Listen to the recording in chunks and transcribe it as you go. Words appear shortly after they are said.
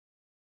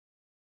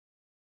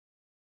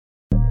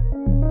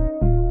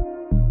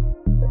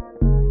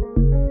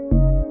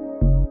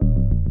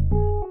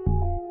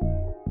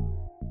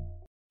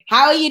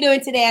How are you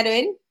doing today,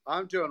 Edwin?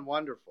 I'm doing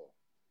wonderful.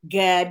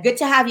 Good. Good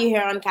to have you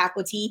here on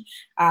Kakuti.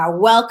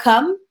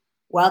 Welcome.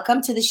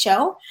 Welcome to the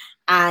show.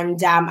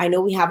 And I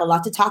know we have a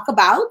lot to talk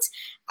about.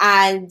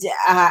 And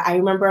I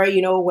remember,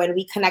 when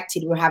we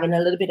connected, we were having a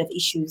little bit of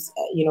issues,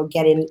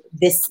 getting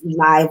this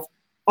live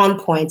on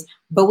point,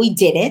 but we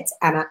did it.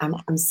 And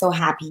I'm so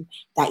happy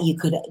that you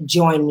could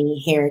join me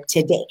here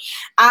today.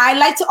 I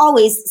like to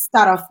always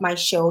start off my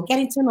show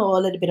getting to know a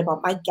little bit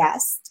about my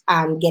guests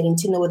and getting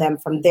to know them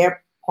from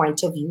their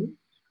point of view,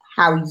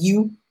 how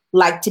you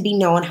like to be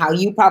known, how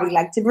you probably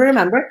like to be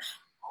remembered.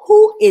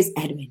 Who is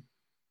Edwin?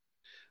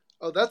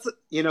 Oh,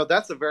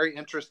 that's a very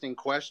interesting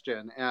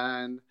question,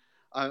 and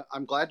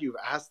I'm glad you've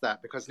asked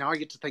that because now I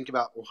get to think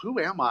about, well, who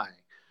am I?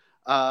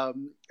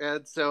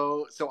 And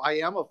so I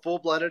am a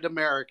full-blooded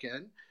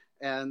American,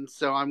 and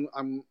so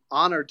I'm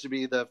honored to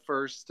be the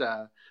first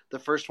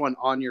one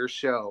on your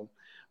show.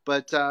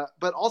 But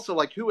also,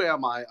 like, who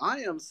am I? I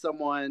am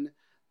someone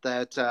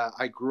that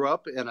I grew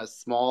up in a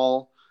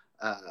small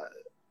uh,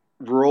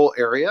 rural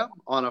area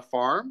on a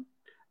farm,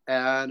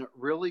 and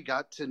really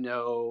got to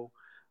know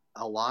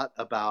a lot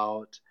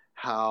about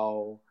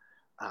um,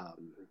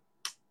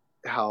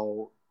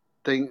 how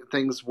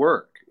things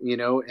work, in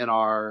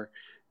our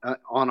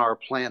on our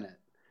planet.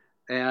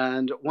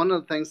 And one of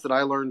the things that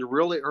I learned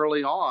really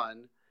early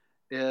on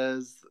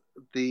is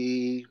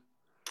the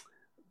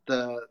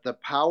the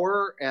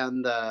power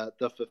and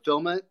the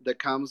fulfillment that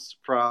comes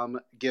from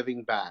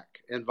giving back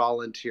and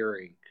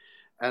volunteering.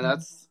 And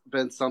that's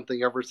been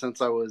something ever since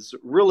I was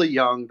really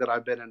young that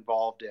I've been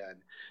involved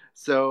in.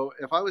 So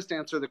if I was to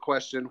answer the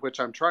question, which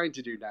I'm trying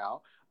to do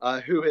now,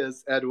 who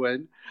is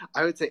Edwin?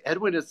 I would say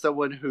Edwin is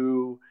someone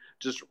who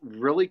just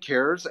really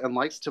cares and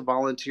likes to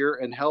volunteer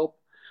and help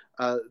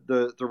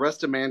the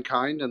rest of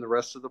mankind and the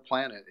rest of the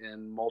planet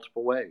in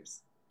multiple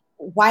ways.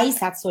 Why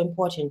is that so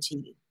important to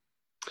you?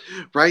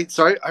 Right.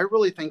 So I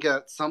really think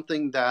that's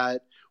something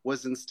that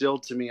was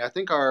instilled to me. I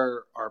think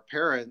our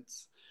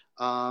parents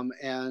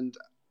and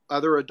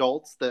other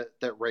adults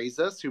that raise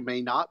us who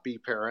may not be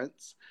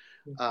parents,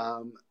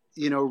 um,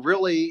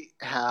 really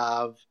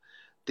have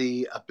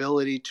the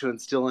ability to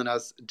instill in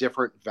us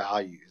different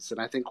values. And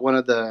I think one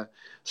of the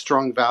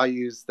strong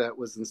values that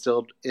was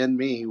instilled in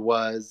me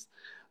was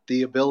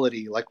the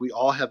ability, like we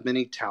all have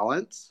many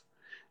talents,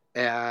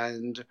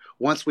 and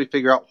once we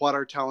figure out what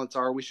our talents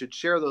are, we should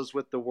share those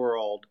with the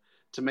world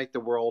to make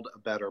the world a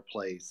better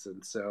place.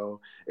 And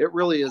so it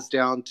really is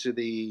down to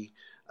the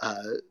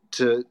uh,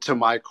 to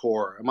my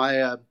core. Am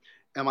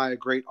I a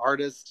great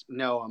artist?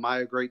 No. Am I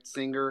a great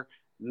singer?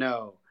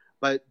 No.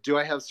 But do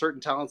I have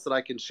certain talents that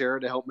I can share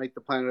to help make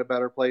the planet a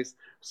better place?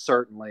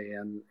 Certainly,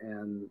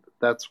 and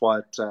that's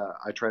what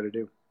I try to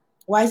do.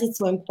 Why is it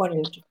so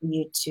important for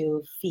you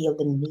to feel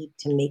the need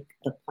to make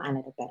the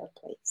planet a better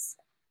place?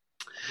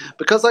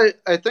 Because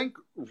I think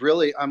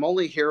really I'm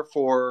only here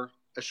for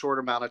a short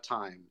amount of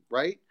time,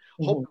 right?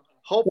 Mhm.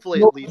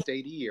 Hopefully at least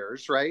 80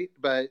 years, right?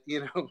 But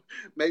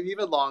maybe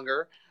even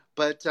longer.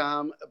 But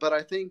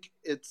I think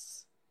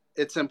it's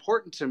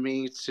important to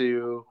me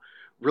to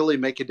really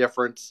make a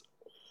difference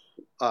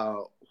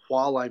uh,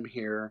 while I'm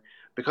here,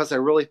 because I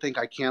really think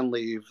I can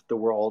leave the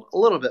world a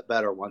little bit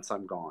better once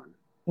I'm gone.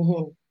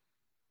 Mhm.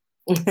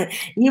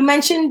 You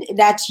mentioned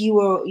that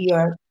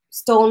you're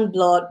stone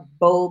blood,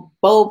 bow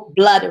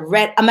blood,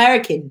 red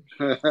American.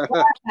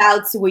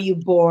 Whereabouts were you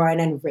born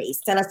and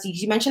raised? Tell us.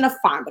 You mentioned a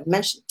farm, but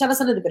tell us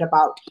a little bit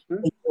about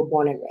where you were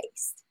born and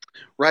raised.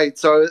 Right.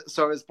 So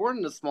I was born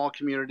in a small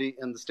community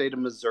in the state of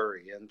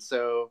Missouri, and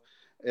so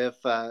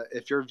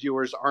if your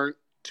viewers aren't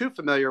too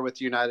familiar with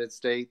the United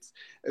States,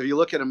 if you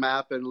look at a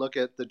map and look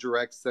at the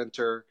direct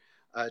center,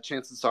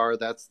 chances are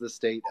that's the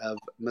state of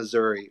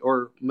Missouri,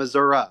 or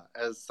Missouri,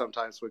 as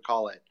sometimes we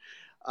call it.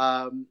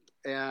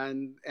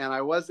 And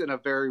I was in a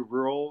very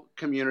rural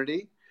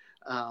community,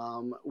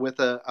 with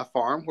a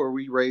farm where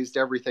we raised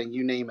everything,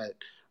 you name it,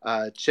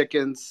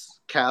 chickens,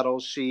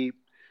 cattle, sheep,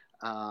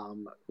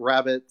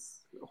 rabbits,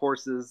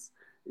 horses.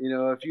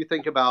 If you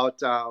think about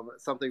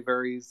something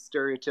very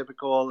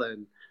stereotypical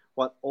and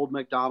what old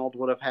MacDonald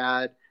would have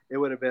had, it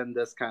would have been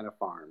this kind of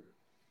farm.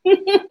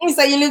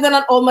 So you lived on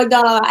an old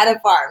McDonald had a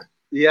farm.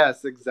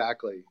 Yes,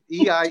 exactly.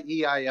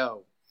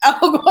 EIEIO.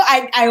 Oh,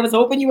 I was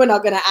hoping you were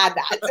not going to add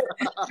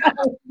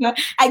that.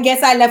 I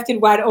guess I left it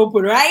wide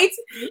open, right?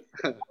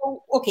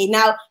 Okay,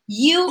 now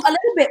you a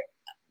little bit.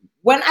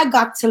 When I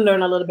got to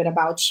learn a little bit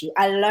about you,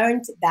 I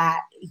learned that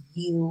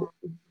you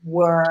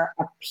were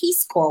a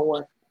Peace Corps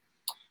worker.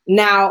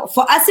 Now,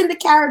 for us in the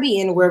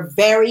Caribbean, we're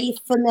very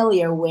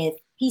familiar with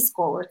Peace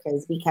Corps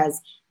workers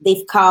because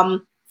they've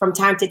come from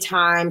time to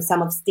time. Some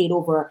have stayed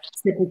over a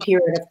certain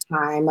period of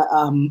time,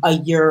 a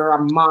year, a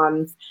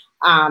month,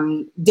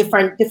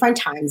 different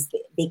times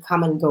they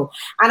come and go.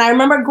 And I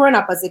remember growing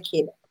up as a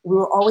kid, we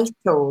were always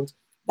told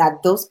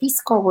that those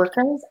Peace Corps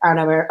workers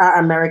are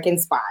American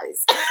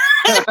spies.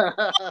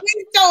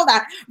 We told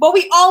that, but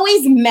we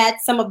always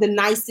met some of the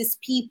nicest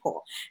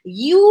people.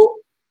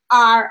 You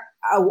are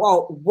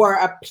were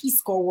a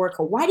Peace Corps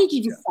worker. Why did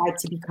you decide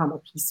to become a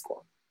Peace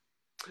Corps?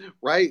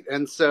 Right.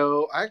 And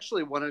so I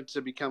actually wanted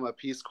to become a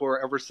Peace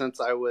Corps ever since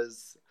I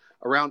was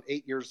around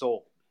 8 years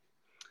old.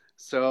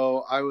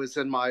 So I was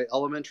in my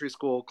elementary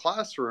school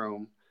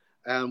classroom,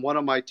 and one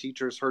of my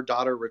teachers, her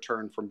daughter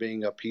returned from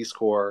being a Peace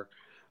Corps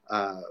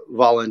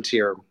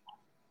volunteer,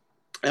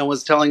 and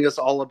was telling us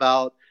all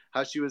about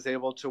how she was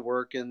able to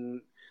work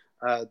in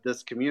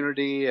this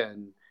community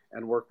and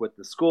work with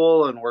the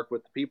school and work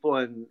with the people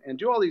and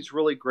do all these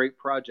really great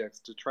projects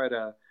to try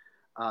to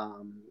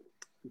um,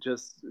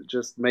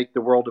 just make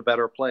the world a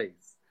better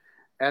place.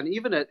 And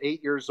even at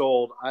 8 years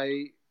old,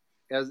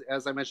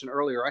 as I mentioned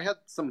earlier, I had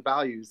some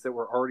values that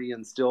were already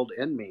instilled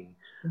in me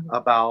Mhm.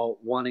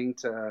 about wanting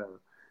to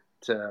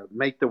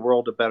make the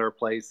world a better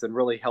place and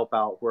really help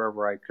out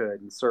wherever I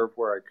could and serve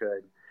where I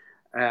could.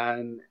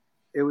 And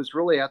it was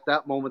really at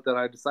that moment that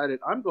I decided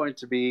I'm going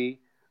to be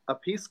a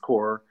Peace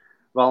Corps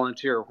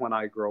volunteer when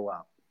I grow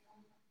up.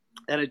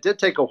 And it did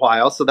take a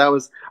while. So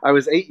I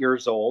was 8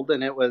 years old,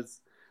 and it was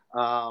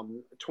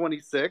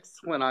 26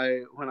 when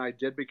I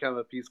did become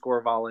a Peace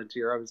Corps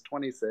volunteer. I was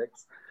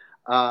 26,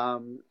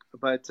 um,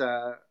 but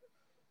uh,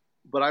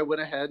 but I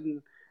went ahead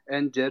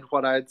and did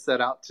what I had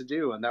set out to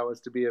do, and that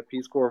was to be a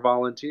Peace Corps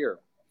volunteer.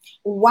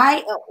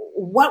 Why?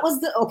 What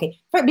was the okay?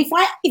 Before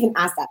I even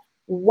ask that,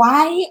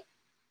 why?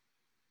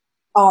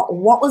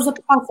 What was the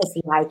process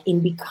like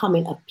in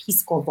becoming a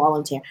Peace Corps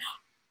volunteer?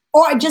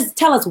 Or just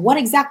tell us what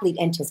exactly it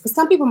entails, because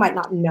some people might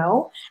not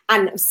know,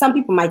 and some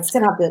people might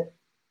still have the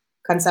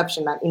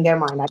conception that in their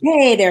mind that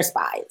hey, they're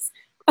spies.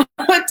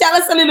 Tell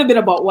us a little bit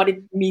about what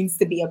it means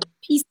to be a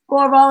Peace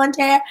Corps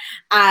volunteer,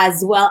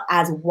 as well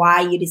as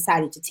why you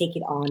decided to take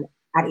it on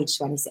at age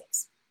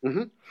 26.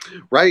 Hmm.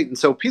 Right. And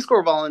so Peace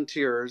Corps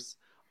volunteers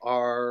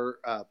are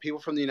people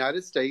from the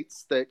United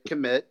States that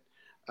commit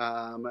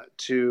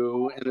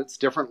to, and it's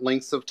different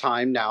lengths of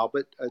time now,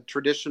 but a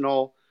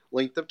traditional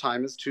length of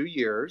time is 2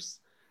 years.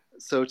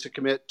 So to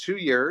commit 2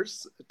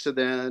 years to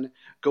then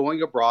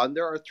going abroad,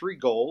 there are three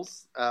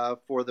goals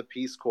for the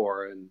Peace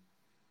Corps. And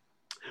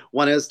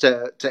one is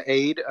to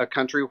aid a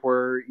country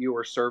where you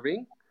are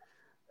serving,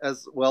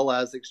 as well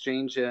as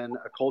exchange in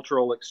a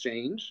cultural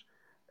exchange.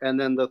 And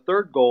then the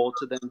third goal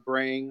to then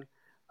bring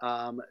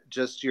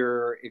just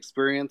your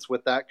experience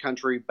with that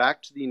country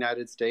back to the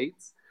United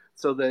States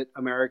so that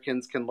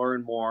Americans can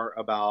learn more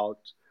about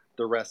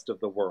the rest of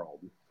the world.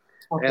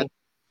 And, Okay.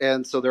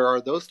 and so there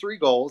are those three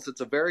goals.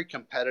 It's a very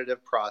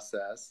competitive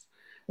process,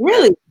 and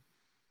Really?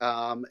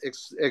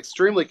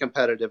 extremely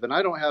competitive. And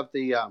I don't have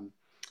the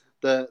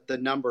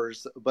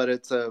numbers, but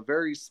it's a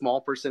very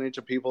small percentage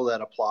of people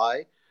that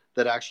apply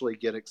that actually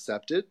get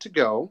accepted to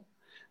go.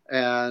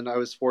 And I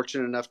was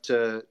fortunate enough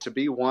to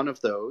be one of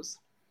those.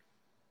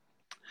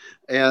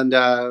 And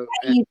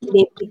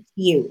They picked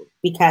you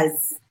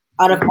because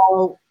out of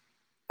all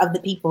of the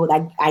people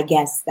that I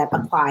guess that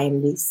apply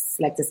and we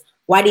select us,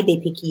 why did they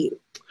pick you?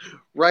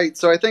 right,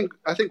 so I think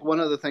one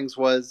of the things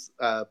was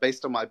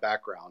based on my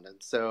background, and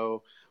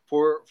so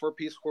for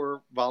Peace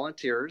Corps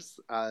volunteers,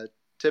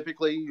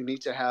 typically you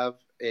need to have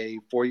a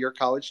 4 year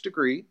college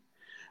degree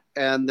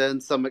and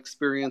then some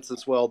experience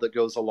as well that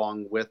goes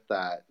along with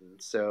that.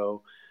 And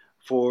so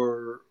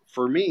for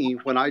me,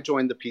 when I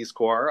joined the Peace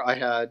Corps, I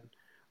had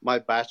my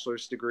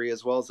bachelor's degree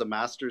as well as a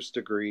master's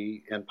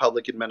degree in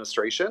public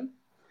administration.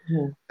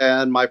 Mhm.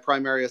 And my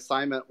primary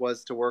assignment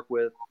was to work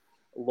with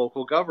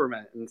local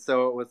government. And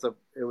so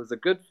it was a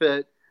good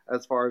fit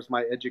as far as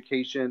my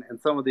education and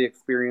some of the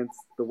experience,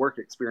 the work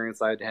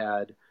experience I'd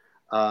had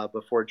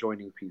before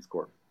joining Peace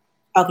Corps.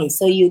 Okay,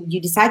 so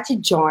you decide to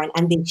join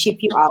and they ship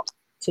you out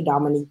to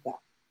Dominica.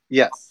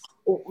 Yes.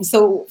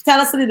 So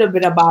tell us a little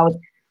bit about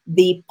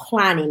the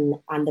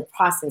planning and the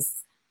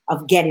process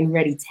of getting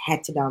ready to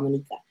head to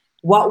Dominica.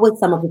 What were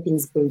some of the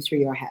things going through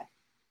your head?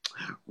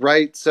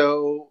 Right.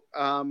 So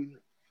in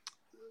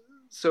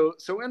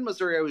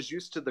Missouri, I was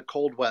used to the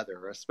cold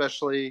weather,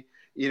 especially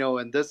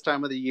in this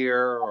time of the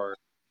year, or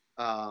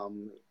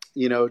um,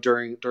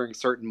 during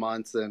certain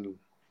months, and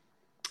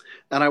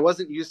I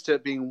wasn't used to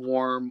it being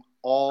warm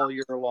all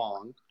year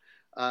long.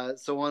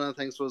 So one of the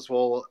things was,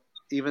 well,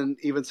 even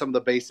some of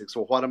the basics.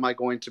 Well, what am I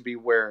going to be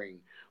wearing?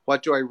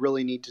 What do I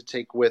really need to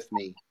take with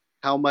me?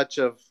 How much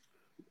of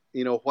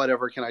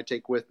whatever can I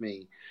take with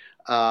me?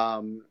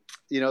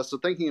 So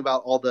thinking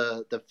about all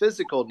the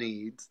physical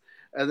needs,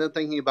 and then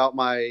thinking about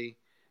my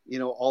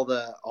all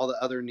the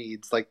other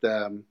needs, like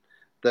the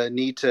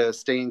need to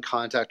stay in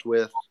contact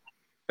with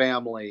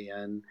family,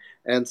 and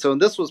so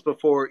and this was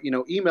before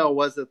email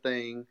was a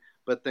thing,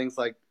 but things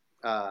like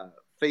uh,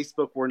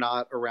 Facebook were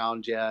not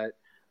around yet.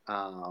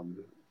 um,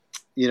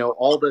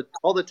 all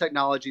the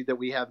technology that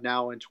we have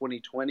now in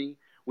 2020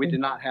 we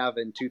did not have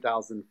in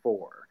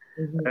 2004.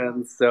 Mhm.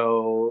 And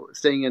so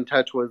staying in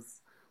touch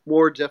was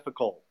more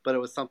difficult, but it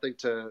was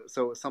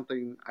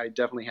something I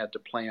definitely had to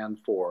plan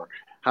for.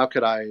 How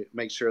could I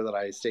make sure that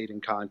I stayed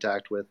in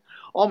contact with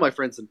all my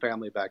friends and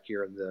family back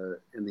here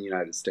in the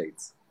United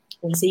States?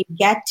 And so you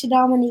get to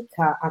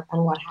Dominica,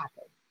 and what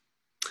happened?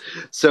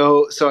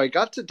 So I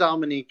got to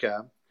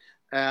Dominica,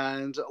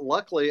 and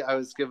luckily I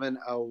was given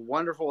a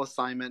wonderful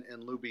assignment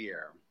in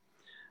Louviere.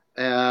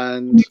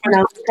 And you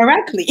pronounced it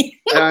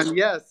correctly. and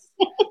yes,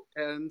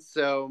 and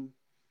so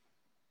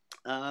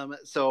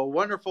so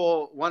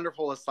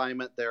wonderful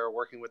assignment there,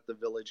 working with the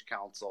village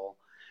council,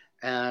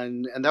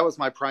 and that was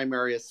my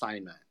primary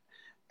assignment,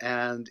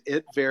 and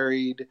it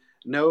varied.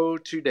 No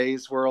 2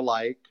 days were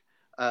alike.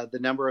 The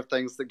number of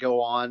things that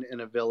go on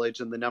in a village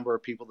and the number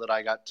of people that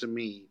I got to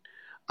meet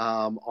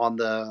on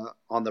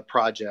the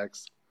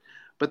projects,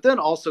 but then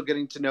also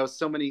getting to know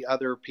so many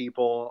other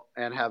people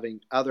and having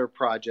other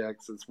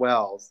projects as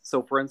well.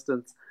 So, for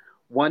instance,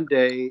 1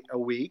 day a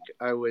week,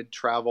 I would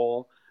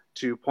travel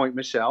to Point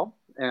Michelle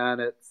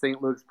and at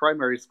St. Luke's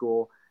Primary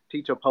School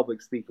teach a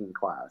public speaking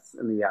class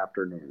in the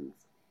afternoons.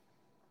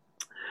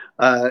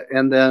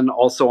 And then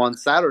also on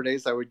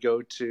Saturdays, I would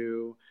go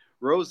to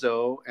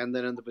Roseau and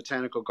then in the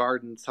Botanical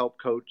Gardens help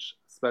coach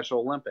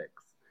Special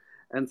Olympics.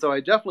 And so I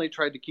definitely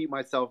tried to keep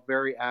myself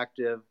very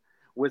active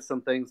with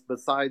some things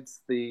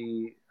besides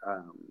the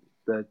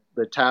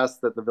tasks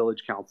that the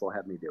village council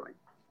had me doing.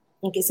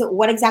 Okay, so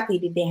what exactly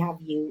did they have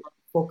you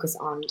focus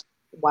on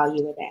while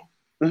you were there?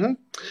 Mm-hmm.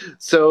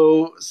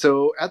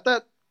 So at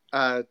that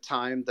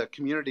time, the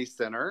community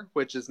center,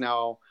 which is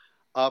now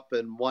up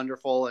and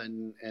wonderful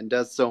and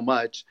does so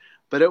much,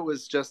 but it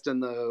was just in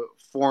the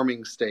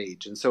forming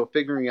stage. And so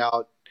figuring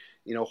out,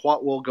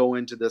 what will go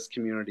into this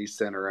community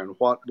center and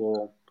what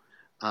will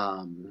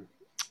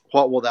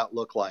that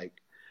look like?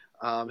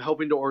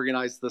 Helping to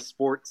organize the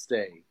sports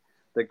day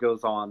that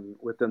goes on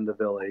within the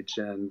village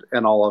and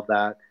all of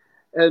that.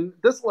 And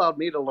this allowed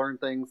me to learn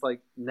things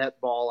like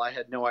netball. I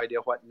had no idea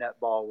what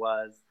netball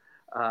was.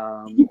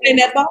 You play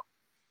netball?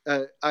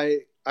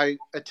 I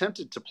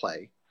attempted to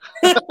play.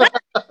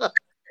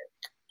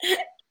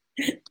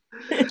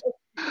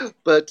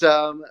 But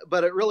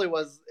it really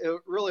was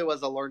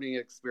a learning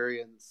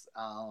experience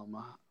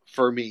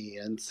for me.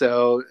 And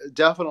so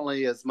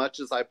definitely, as much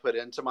as I put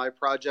into my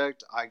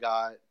project, I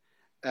got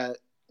at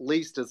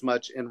least as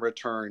much in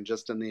return,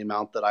 just in the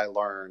amount that I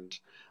learned.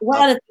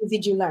 What other things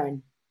did you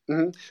learn?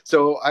 Mm-hmm.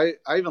 So I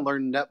even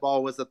learned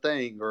netball was a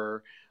thing,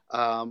 or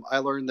I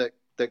learned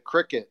that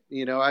cricket,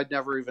 I'd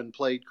never even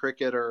played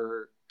cricket,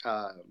 or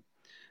I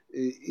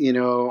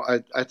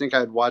think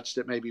I'd watched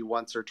it maybe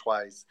once or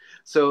twice.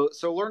 So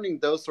learning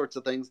those sorts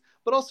of things,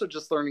 but also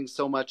just learning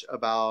so much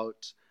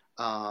about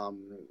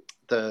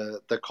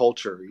the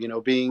culture,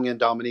 being in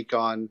Dominique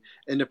on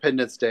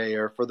Independence Day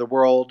or for the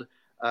World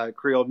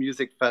Creole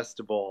Music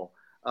Festival,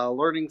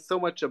 learning so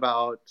much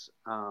about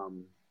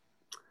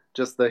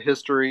just the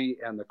history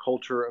and the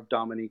culture of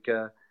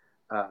Dominica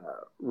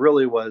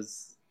really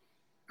was,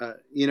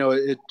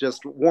 it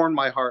just warmed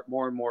my heart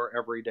more and more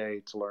every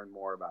day to learn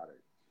more about it.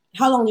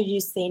 How long did you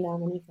stay in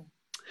Dominica?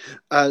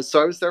 So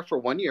I was there for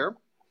 1 year.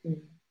 Mm-hmm.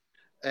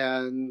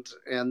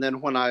 And then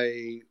when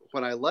I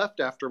left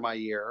after my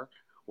year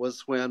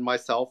was when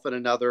myself and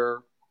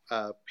another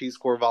Peace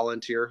Corps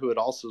volunteer who had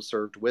also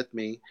served with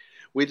me,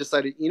 we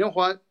decided,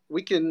 what,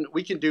 we can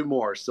do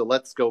more. So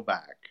let's go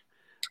back.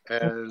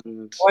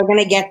 And we're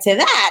gonna get to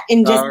that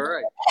in just all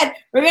right.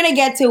 We're gonna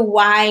get to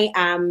why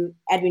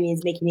Edwin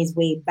is making his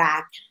way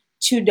back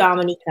to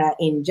Dominica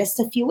in just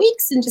a few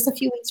weeks.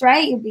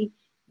 Right? You'll be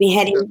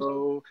heading.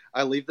 So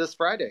I leave this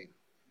Friday.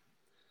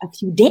 A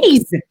few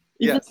days.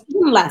 Yes.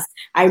 Even less.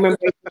 I remember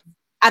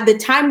at the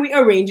time we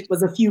arranged, it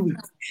was a few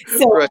weeks.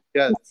 So right,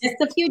 yes.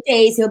 Just a few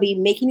days, he'll be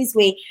making his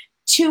way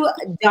to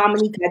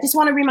Dominica. I just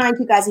want to remind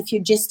you guys, if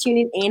you're just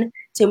tuning in,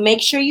 to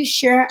make sure you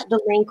share the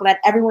link, let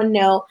everyone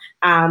know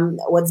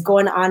what's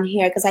going on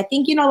here. Because I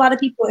think, a lot of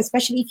people,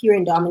 especially if you're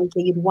in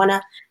Dominica, you'd want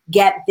to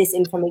get this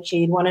information.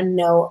 You'd want to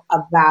know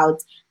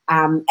about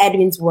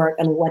Edwin's work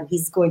and what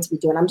he's going to be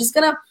doing. I'm just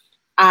going to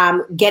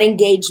get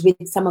engaged with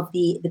some of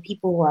the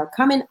people who are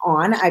coming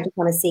on. I just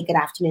want to say good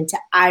afternoon to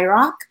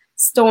IROC.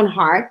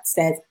 Stoneheart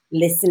says,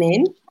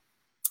 listening.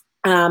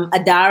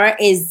 Adara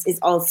is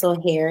also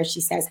here. She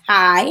says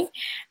hi.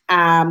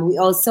 We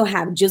also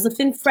have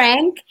Josephine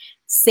Frank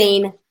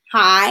saying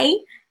hi.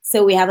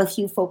 So we have a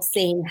few folks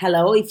saying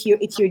hello. If you're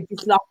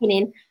just locking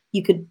in,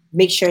 you could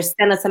make sure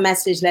send us a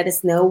message. Let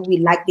us know. We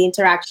like the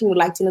interaction. We'd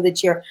like to know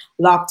that you're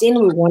locked in.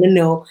 We want to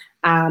know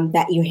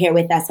that you're here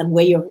with us and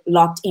where you're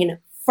locked in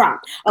from.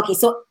 Okay,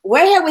 so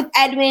we're here with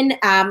Edwin,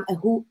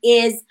 who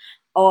is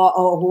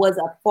or who was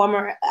a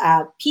former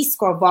Peace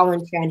Corps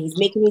volunteer, and he's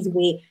making his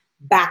way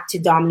back to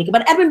Dominica.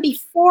 But Edwin,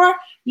 before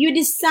you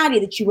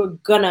decided that you were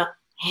gonna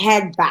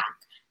head back,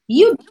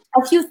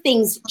 a few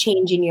things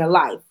change in your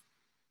life.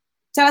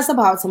 Tell us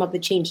about some of the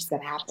changes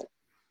that happened.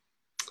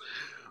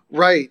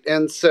 Right,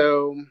 and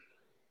so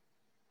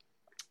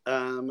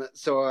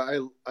I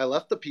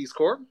left the Peace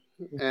Corps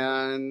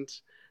and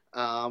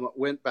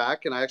went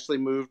back, and I actually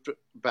moved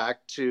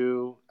back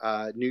to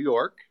New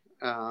York.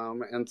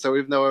 And so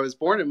even though I was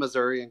born in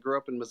Missouri and grew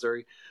up in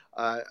Missouri,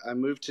 I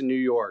moved to New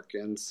York,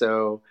 and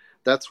so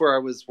that's where I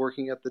was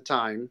working at the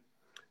time,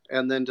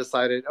 and then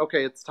decided,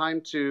 okay, it's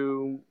time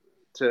to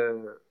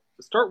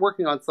start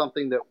working on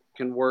something that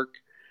can work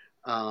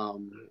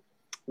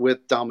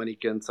with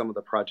Dominica and some of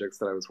the projects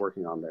that I was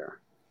working on there.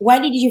 Why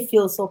did you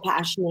feel so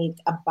passionate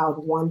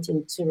about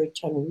wanting to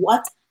return?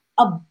 What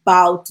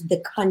about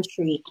the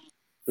country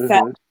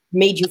felt Mhm.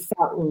 made you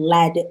felt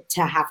led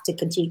to have to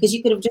continue? Because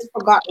you could have just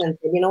forgotten and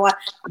said, you know what,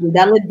 I'm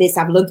done with this.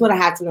 I've learned what I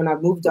had to learn.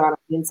 I've moved on. I'm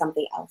doing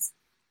something else.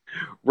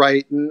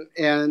 Right.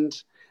 And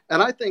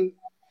I think,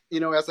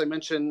 as I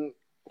mentioned,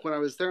 when I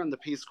was there in the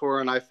Peace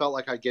Corps, and I felt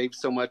like I gave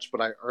so much,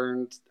 but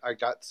I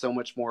got so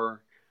much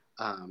more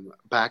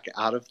back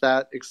out of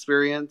that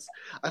experience.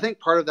 I think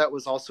part of that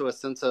was also a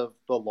sense of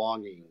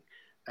belonging.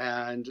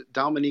 And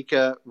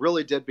Dominica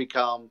really did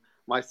become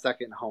my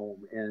second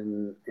home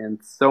in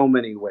so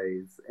many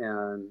ways,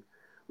 and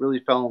really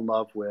fell in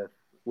love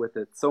with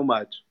it so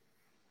much.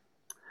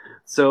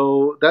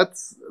 So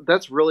that's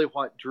really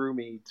what drew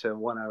me to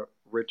want to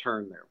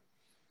return there.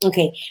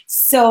 Okay,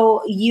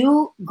 so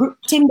you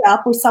teamed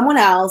up with someone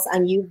else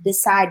and you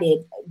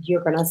decided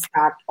you're going to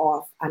start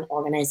off an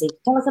organization.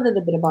 Tell us a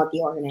little bit about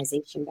the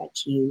organization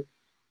that you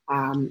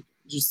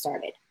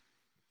started.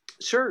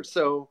 Sure.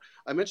 So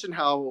I mentioned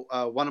how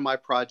one of my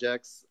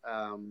projects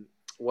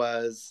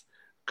was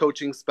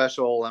coaching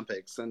Special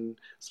Olympics. And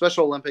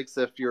Special Olympics,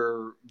 if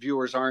your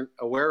viewers aren't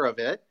aware of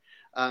it,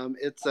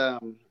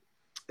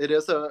 it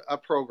is a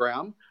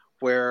program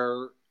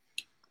where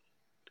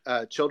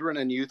children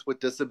and youth with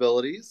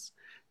disabilities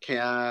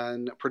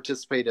can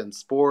participate in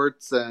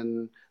sports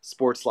and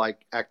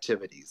sports-like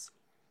activities.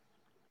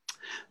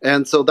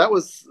 And so that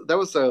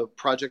was a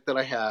project that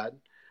I had.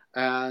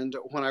 And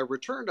when I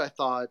returned, I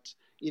thought,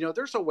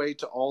 there's a way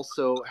to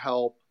also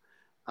help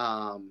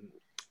um,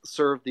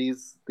 serve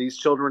these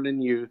children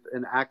and youth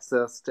and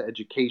access to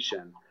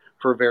education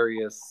for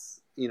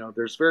various,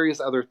 there's various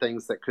other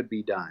things that could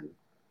be done.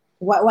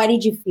 Why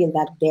did you feel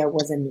that there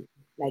was a need?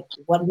 Like,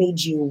 what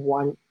made you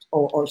want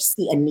or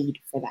see a need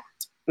for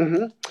that?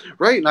 Hmm.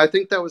 Right. And I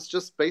think that was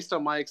just based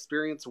on my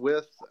experience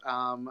with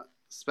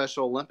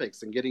Special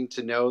Olympics and getting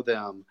to know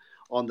them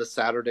on the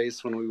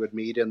Saturdays when we would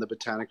meet in the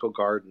botanical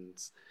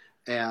gardens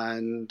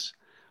and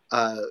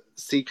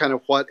see kind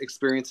of what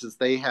experiences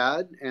they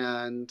had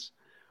and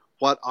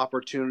what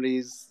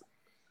opportunities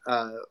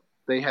uh,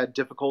 they had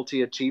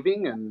difficulty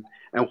achieving, and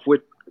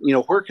what,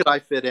 where could I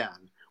fit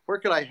in? Where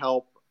could I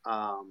help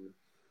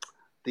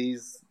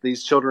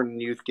these children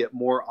and youth get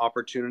more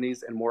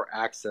opportunities and more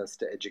access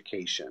to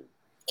education?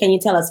 Can you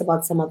tell us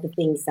about some of the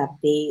things that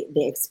the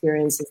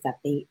experiences that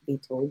they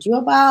told you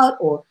about,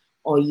 or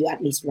you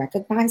at least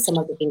recognize some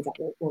of the things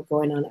that were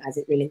going on as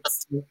it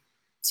relates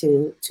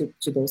to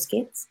those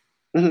kids?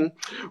 Hmm.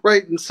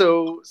 Right. And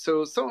so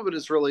some of it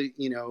is really,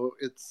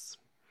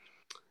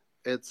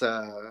 it's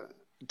a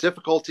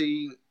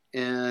difficulty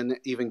in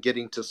even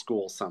getting to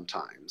school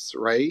sometimes,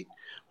 right?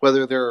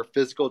 Whether there are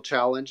physical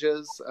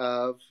challenges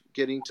of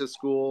getting to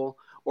school,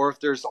 or if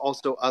there's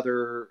also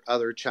other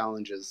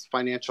challenges,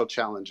 financial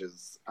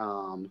challenges,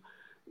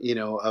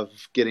 of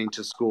getting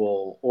to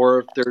school,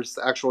 or if there's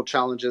actual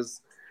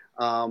challenges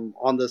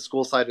on the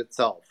school side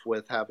itself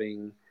with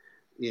having,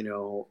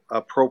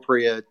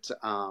 appropriate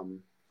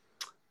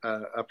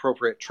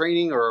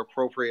training or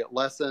appropriate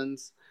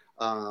lessons,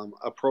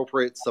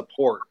 appropriate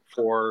support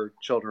for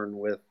children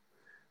with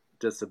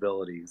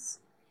disabilities.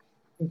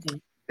 Okay.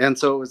 And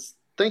so it was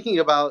thinking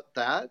about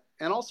that,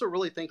 and also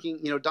really thinking,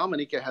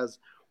 Dominica has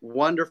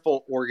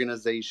wonderful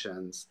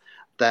organizations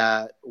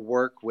that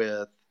work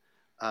with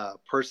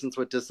persons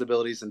with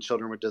disabilities and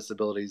children with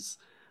disabilities.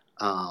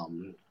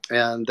 And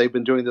they've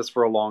been doing this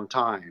for a long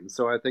time.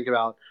 So I think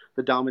about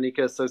the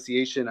Dominica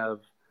Association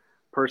of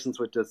Persons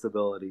with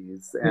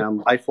Disabilities and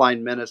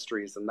Lifeline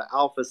Ministries and the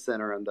Alpha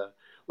Center and the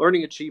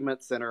Learning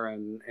Achievement Center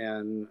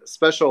and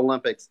Special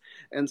Olympics.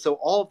 And so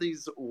all of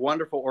these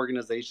wonderful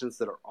organizations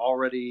that are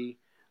already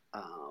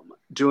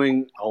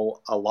doing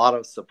a lot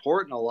of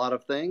support and a lot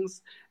of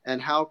things.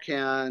 And how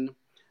can,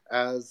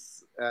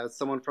 as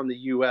someone from the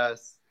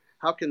U.S.,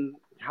 how can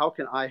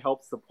I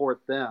help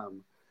support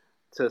them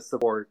to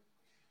support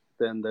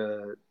then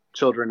the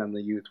children and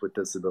the youth with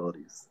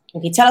disabilities?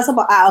 Okay, tell us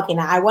about. Okay,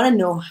 now I want to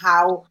know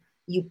how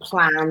you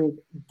planned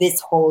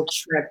this whole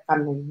trip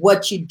and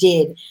what you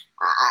did.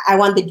 I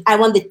want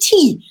the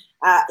tea.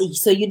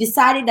 So you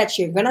decided that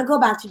you're gonna go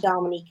back to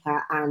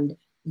Dominica, and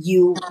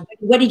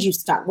where did you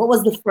start? What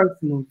was the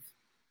first move?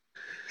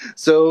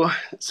 So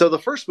the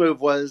first move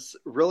was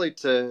really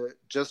to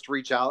just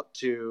reach out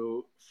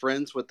to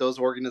friends with those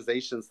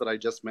organizations that I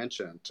just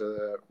mentioned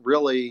to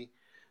really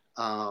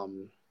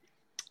um,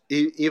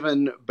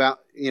 even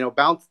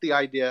bounce the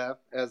idea,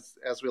 as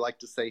we like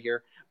to say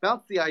here,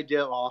 bounce the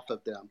idea off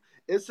of them.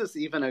 Is this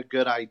even a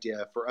good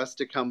idea for us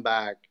to come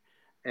back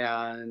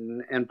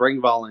and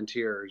bring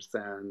volunteers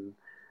and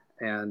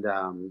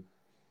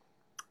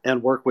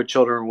and work with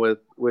children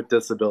with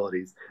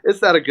disabilities? Is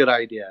that a good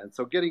idea? And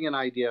so getting an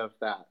idea of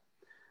that,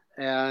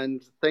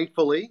 and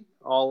thankfully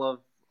all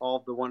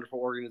of the wonderful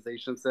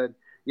organizations said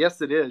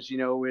yes, it is.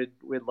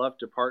 We'd love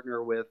to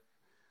partner with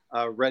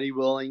Ready,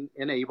 Willing,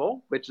 and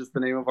Able, which is the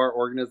name of our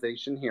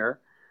organization here,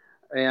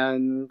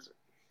 and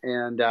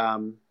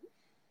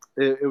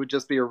it would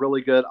just be a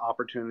really good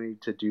opportunity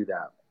to do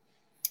that.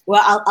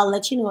 Well, I'll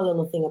let you know a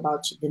little thing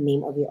about the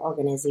name of your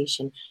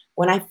organization.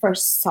 When I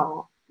first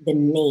saw the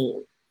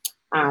name,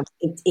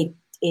 it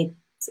it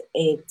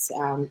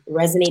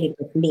resonated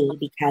with me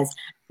because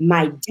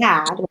my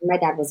dad, when my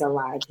dad was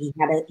alive,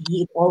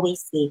 he'd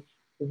always say,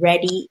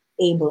 "Ready,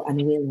 able,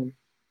 and willing."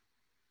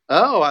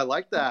 Oh, I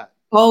like that.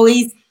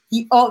 Always,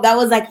 that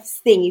was like his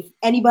thing. If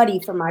anybody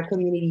from my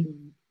community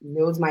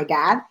knows my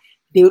dad,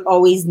 they would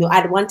always know.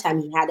 At one time,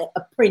 he had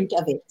a print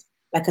of it,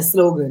 like a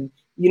slogan,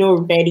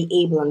 "Ready,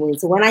 able, and willing."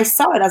 So when I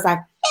saw it, I was like,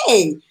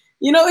 "Hey,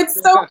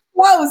 it's so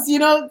close."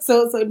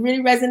 So it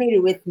really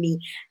resonated with me.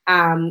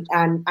 And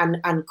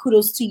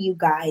kudos to you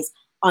guys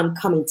on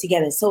coming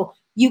together. So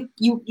you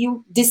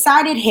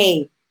decided,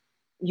 hey,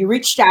 you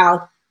reached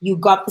out, you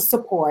got the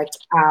support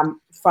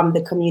from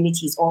the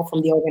communities or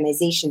from the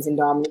organizations in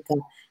Dominica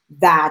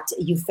that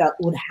you felt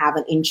would have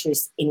an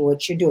interest in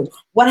what you're doing.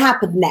 What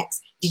happened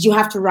next? Did you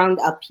have to round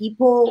up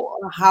people?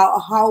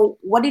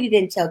 What did it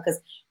entail? Because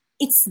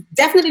it's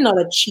definitely not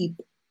a cheap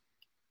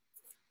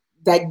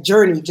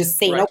journey. Just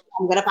saying, Right. "Okay,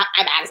 I'm gonna pack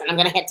my bags and I'm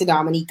gonna head to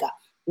Dominica."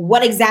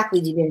 What exactly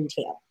did it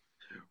entail?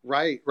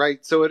 Right.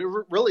 So it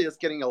really is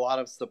getting a lot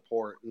of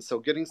support, and so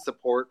getting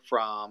support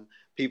from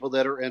people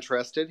that are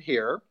interested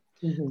here.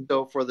 Mm-hmm.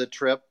 So for the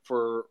trip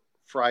for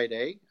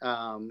Friday,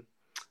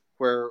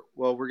 we're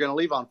going to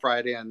leave on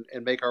Friday and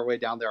make our way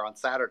down there on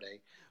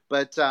Saturday.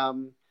 But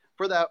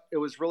for that, it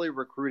was really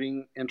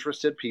recruiting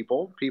interested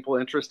people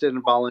interested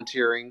in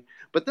volunteering,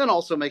 but then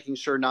also making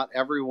sure not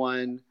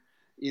everyone,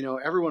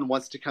 everyone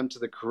wants to come to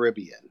the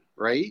Caribbean,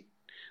 right?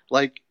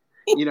 Like,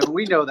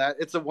 we know that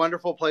it's a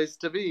wonderful place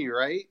to be,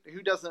 right?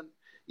 Who doesn't,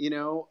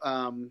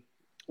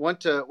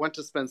 want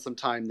to spend some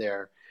time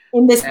there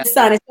In the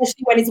sun,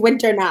 especially when it's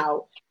winter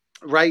now.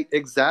 Right,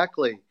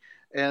 exactly.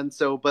 And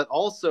so, but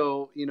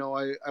also,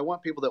 I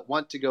want people that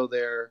want to go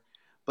there,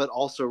 but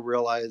also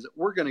realize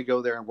we're going to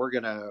go there and we're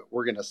going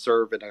to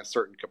serve in a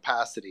certain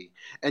capacity.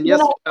 And yes,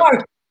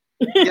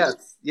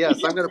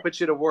 yes, I'm going to put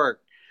you to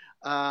work.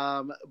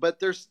 But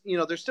there's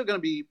still going to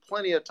be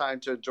plenty of time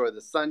to enjoy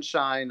the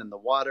sunshine and the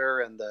water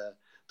and the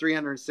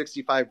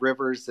 365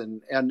 rivers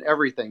and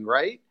everything,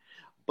 right?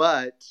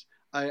 But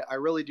I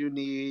really do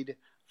need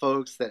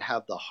folks that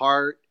have the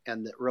heart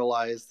and that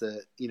realize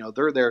that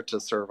they're there to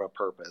serve a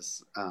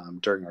purpose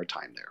during our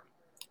time there.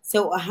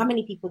 So, how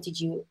many people did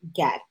you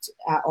get,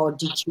 or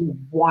did you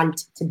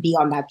want to be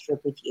on that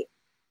trip with you?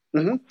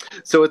 Mm-hmm.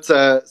 So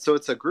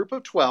it's a group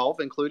of 12,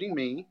 including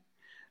me,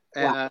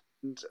 Wow.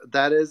 and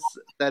that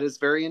is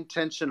very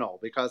intentional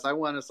because I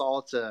want us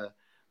all to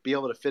be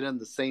able to fit in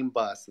the same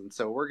bus, and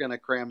so we're going to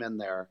cram in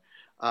there.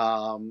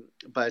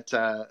 But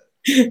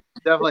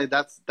definitely,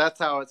 that's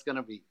how it's going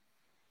to be.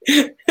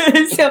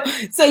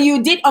 So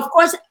you did, of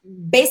course,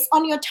 based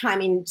on your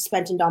time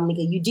spent in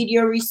Dominica, you did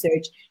your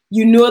research.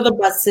 You know the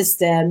bus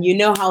system. You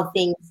know how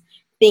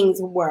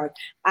things work.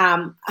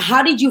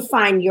 How did you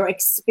find your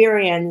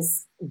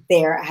experience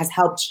there has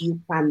helped you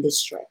plan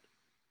this trip?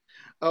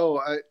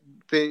 Oh,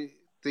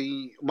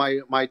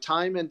 my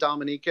time in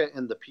Dominica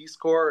in the Peace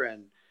Corps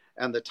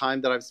and the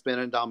time that I've spent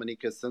in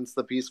Dominica since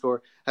the Peace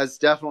Corps has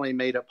definitely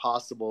made it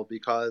possible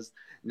because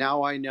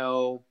now I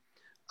know,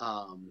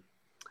 all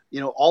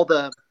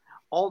the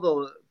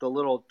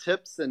little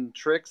tips and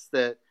tricks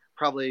that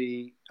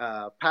probably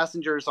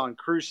passengers on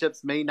cruise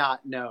ships may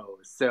not know.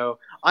 So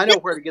I know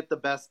where to get the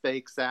best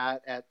bakes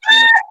at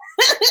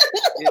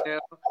Trinidad.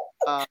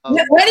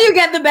 Where do you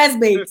get the best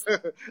bakes?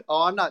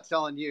 Oh, I'm not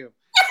telling you.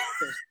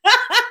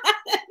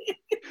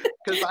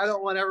 Because I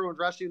don't want everyone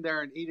rushing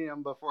there and eating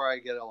them before I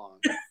get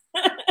along.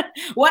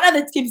 What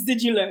other tips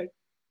did you learn?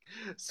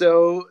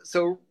 So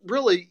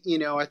really,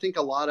 I think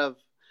a lot of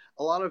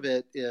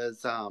it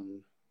is,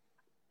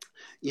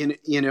 in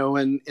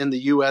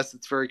the U.S.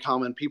 it's very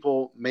common.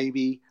 People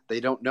maybe they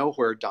don't know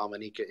where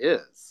Dominica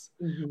is,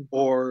 Mm-hmm.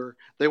 or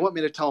they want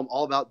me to tell them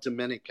all about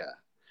Dominica,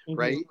 mm-hmm.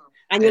 right?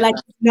 And you're like,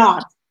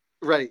 not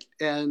right,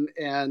 and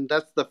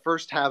that's the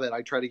first habit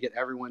I try to get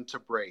everyone to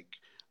break.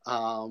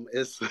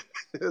 Is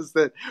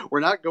that we're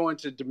not going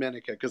to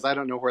Dominica because I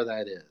don't know where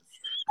that is.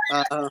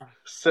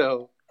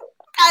 So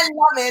I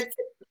love it.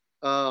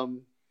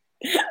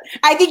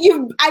 I think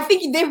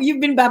you've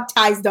been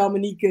baptized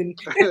Dominican.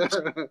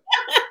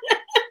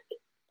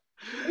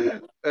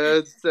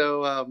 And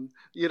so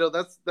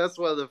that's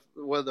one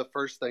of the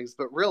first things.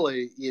 But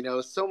really,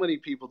 so many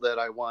people that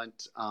I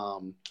want.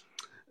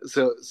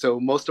 So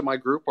most of my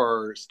group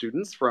are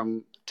students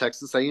from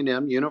Texas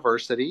A&M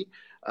University,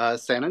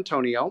 San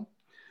Antonio.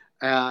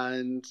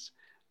 And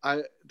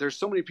there's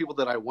so many people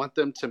that I want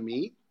them to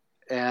meet,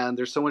 and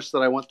there's so much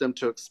that I want them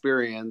to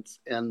experience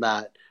in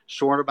that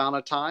short amount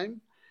of time.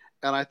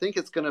 And I think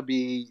it's going to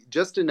be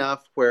just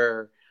enough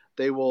where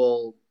they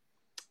will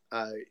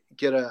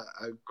get a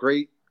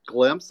great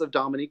glimpse of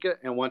Dominica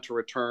and want to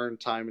return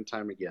time and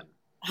time again.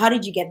 How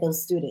did you get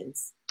those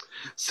students?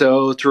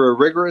 So through a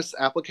rigorous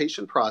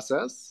application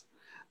process.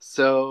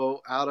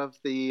 So out of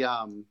the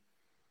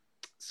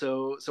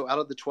so out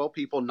of the 12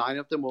 people, 9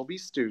 of them will be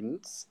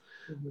students.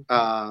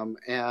 Mm-hmm.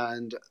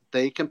 And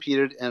they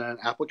competed in an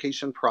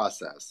application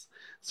process.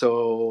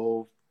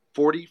 So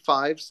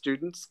 45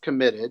 students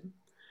committed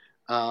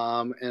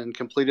and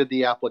completed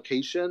the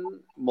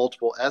application,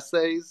 multiple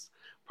essays,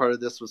 part of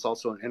this was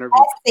also an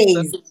interview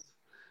Essays. process.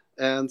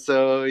 And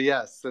so,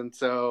 yes. And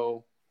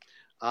so,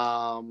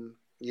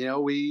 you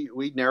know,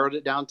 we narrowed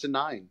it down to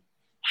 9.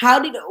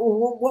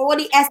 What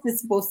the essay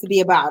supposed to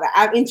be about?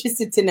 I'm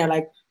interested to know,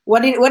 like,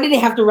 what did they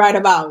have to write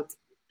about?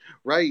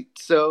 Right.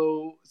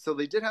 So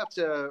they did have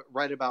to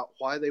write about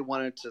why they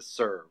wanted to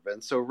serve.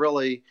 And so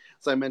really,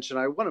 as I mentioned,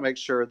 I want to make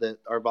sure that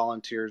our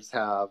volunteers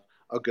have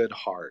a good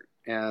heart.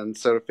 And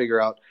so to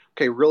figure out,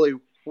 okay, really,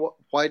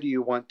 why do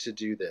you want to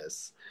do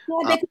this?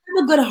 Yeah, they could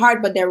have a good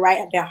heart, but their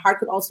heart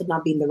could also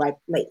not be in the right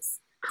place.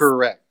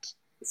 Correct.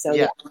 So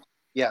yeah.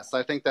 Yes,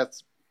 I think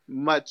that's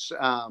much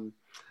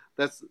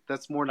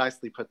that's more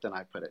nicely put than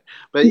I put it.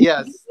 But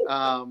yes,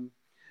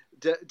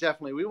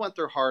 definitely we want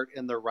their heart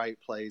in the right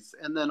place.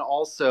 And then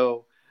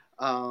also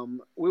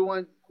we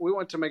want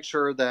to make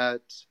sure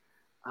that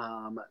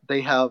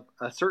they have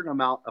a certain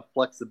amount of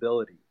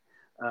flexibility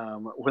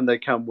when they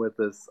come with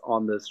us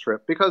on this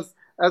trip, because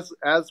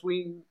as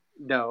we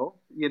know,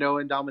 you know,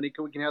 in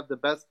Dominica, we can have the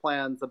best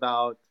plans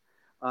about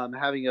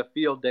having a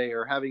field day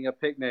or having a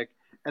picnic,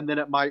 and then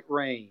it might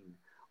rain,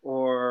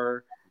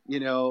 or, you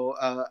know,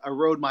 a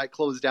road might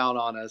close down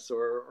on us,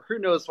 or who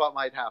knows what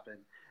might happen.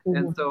 Mm-hmm.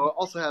 And so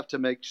also have to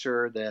make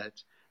sure that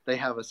they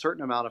have a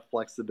certain amount of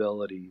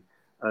flexibility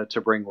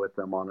to bring with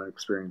them on an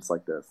experience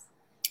like this.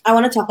 I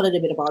want to talk a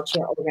little bit about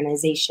your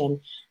organization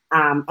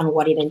and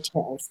what it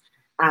entails.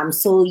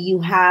 So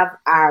you have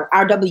our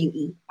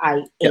RWE,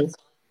 yes.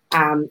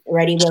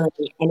 Ready, Willing,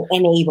 and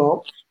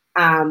Enable.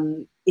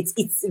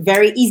 It's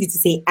very easy to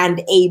say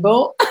and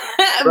able,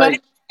 right.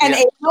 but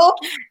Enable.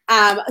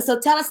 So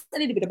tell us a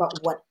little bit about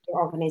what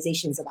your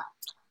organization is about.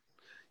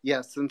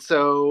 Yes, and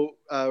so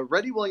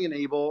Ready, Willing, and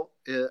Able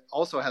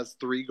also has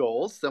 3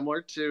 goals,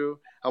 similar to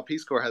how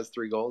Peace Corps has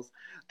 3 goals.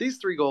 These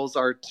 3 goals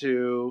are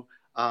to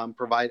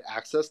provide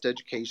access to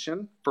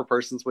education for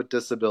persons with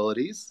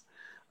disabilities,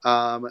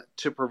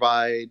 to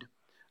provide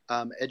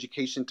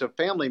education to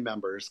family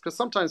members, because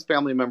sometimes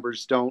family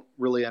members don't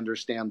really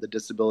understand the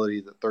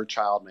disability that their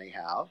child may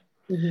have.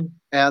 Mm-hmm.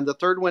 And the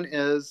third one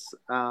is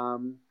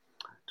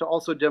to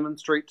also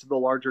demonstrate to the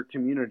larger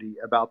community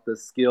about the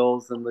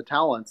skills and the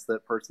talents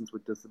that persons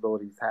with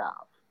disabilities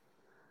have.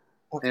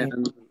 Okay.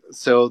 And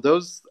so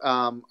those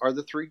are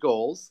the 3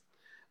 goals.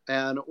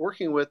 And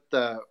working with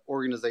the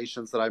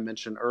organizations that I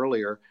mentioned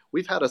earlier,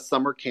 we've had a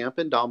summer camp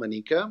in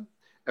Dominica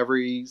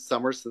every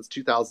summer since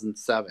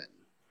 2007.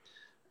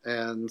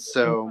 And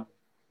so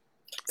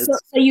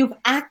you've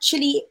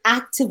actually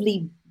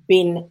actively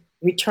been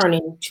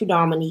returning to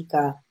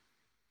Dominica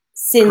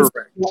since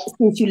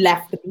you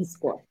left the Peace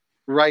Corps.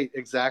 Right,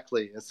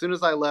 exactly. As soon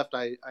as I left,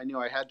 I knew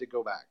I had to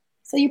go back.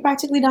 So you're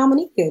practically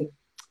Dominican.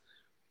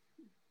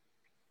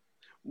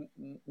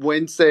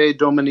 Wednesday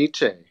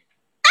Dominice.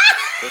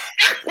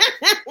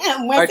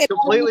 I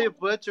completely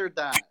butchered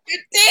that. You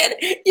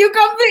did. You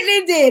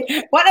completely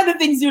did. What are the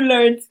things you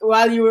learned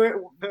while you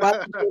were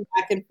back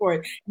and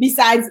forth,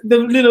 besides the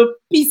little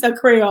piece of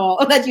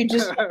Creole that you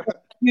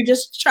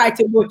just tried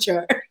to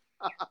butcher?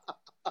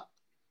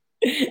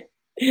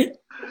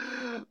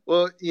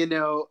 Well, you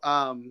know,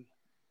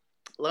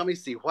 let me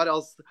see. What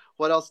else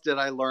did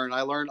I learn?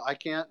 I learned I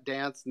can't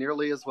dance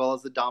nearly as well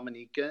as a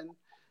Dominican,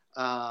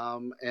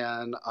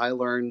 and I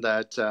learned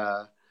that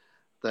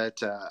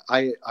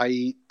I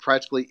eat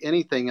practically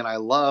anything, and I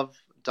love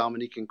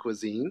Dominican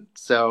cuisine.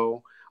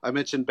 So I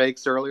mentioned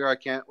bakes earlier. I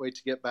can't wait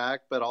to get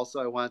back, but also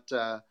I want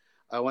the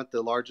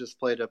largest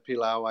plate of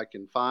pilau I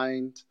can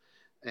find,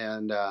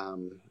 and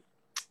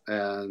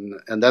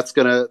that's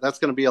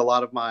gonna be a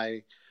lot of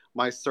my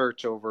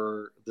search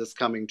over this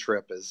coming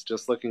trip, is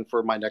just looking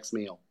for my next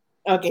meal.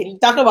 Okay,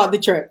 talk about the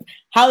trip.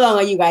 How long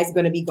are you guys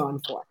going to be gone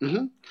for?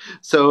 Mm-hmm.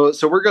 So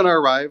we're going to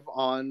arrive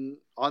on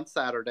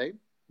Saturday.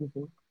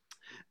 Mm-hmm.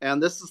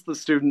 And this is the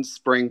students'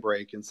 spring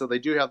break. And so they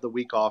do have the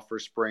week off for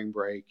spring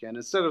break. And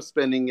instead of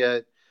spending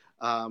it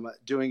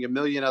doing a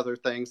million other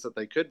things that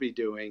they could be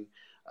doing,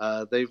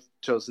 they've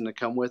chosen to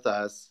come with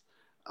us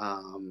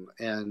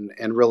and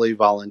really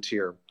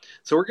volunteer.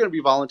 So we're going to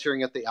be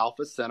volunteering at the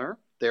Alpha Center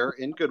there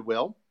in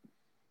Goodwill.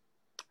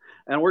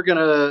 And we're going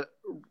to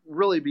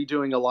really be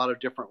doing a lot of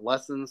different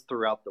lessons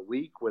throughout the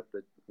week with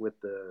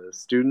the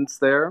students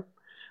there.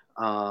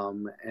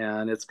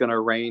 And it's going to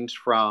range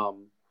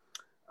from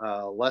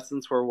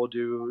lessons where we'll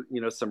do,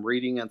 some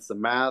reading and some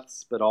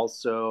maths, but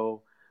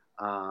also,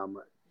 a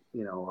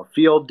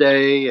field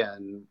day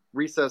and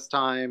recess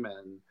time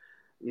and,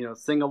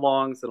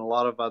 sing-alongs and a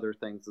lot of other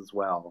things as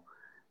well.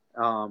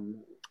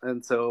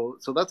 And so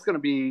that's going to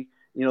be,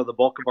 the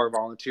bulk of our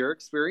volunteer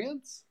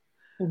experience.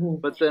 Mm-hmm.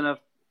 But then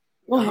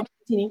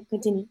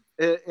Continue.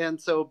 And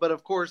so, but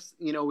of course,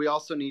 we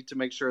also need to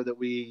make sure that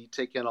we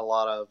take in a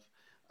lot of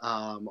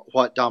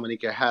what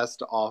Dominica has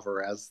to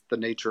offer as the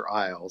Nature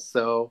Isle.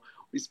 So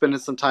we spending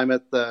some time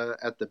at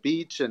the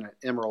beach and at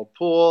Emerald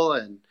Pool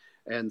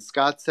and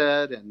Scott's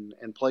Head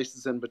and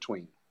places in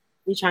between.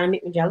 You trying to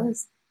make me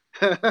jealous?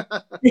 You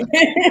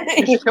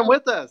should come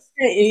with us.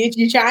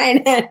 You're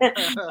trying.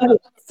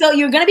 So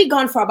you're going to be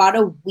gone for about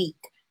a week.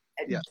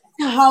 Yes.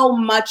 How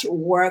much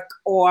work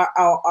or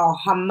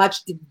how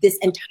much did this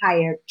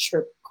entire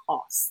trip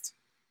cost?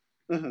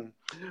 Mm-hmm.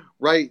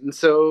 Right. And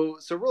so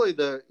really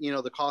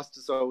the cost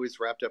is always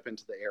wrapped up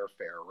into the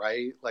airfare,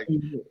 right? Like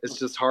it's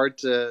just hard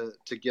to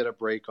get a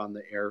break on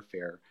the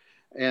airfare.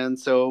 And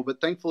so, but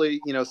thankfully,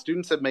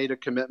 students have made a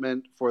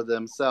commitment for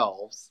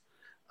themselves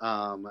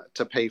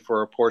to pay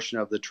for a portion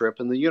of the trip,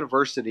 and the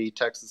university,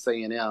 Texas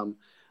A&M,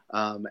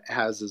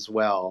 has as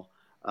well,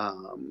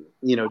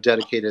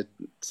 dedicated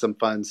some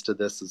funds to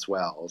this as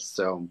well.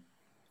 So.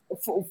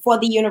 For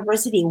the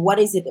university, what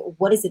is it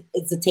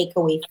is the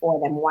takeaway for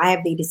them? Why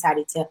have they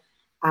decided to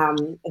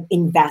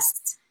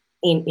invest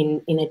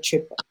in a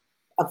trip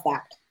of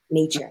that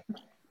nature?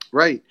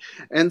 Right.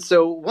 And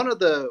so one of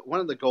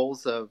the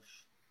goals of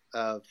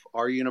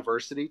our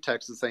university,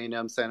 Texas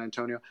A&M San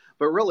Antonio,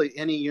 but really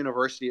any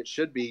university, it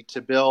should be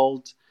to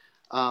build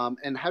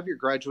and have your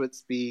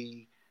graduates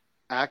be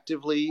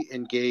actively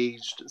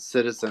engaged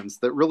citizens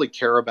that really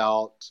care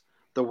about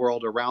the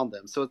world around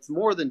them. So it's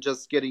more than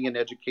just getting an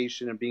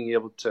education and being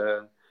able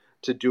to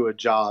do a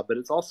job, but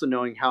it's also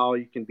knowing how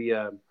you can be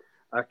a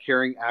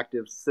caring,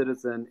 active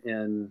citizen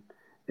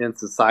in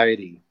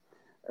society.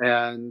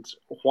 And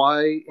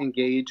why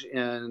engage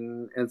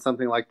in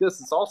something like this?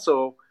 It's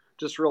also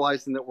just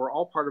realizing that we're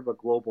all part of a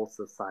global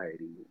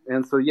society.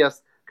 And so,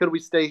 yes, could we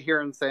stay here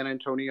in San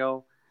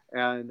Antonio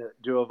and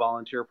do a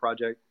volunteer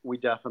project? We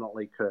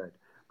definitely could.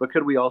 But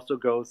could we also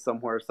go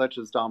somewhere such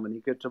as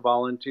Dominica to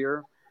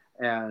volunteer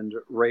and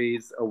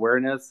raise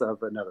awareness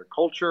of another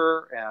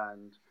culture?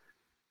 And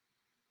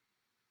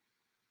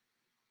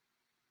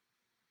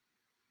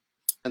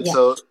Yeah.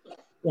 so,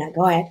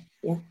 Go ahead.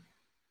 Yeah.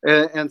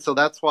 And so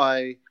that's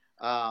why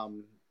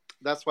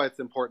it's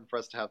important for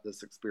us to have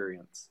this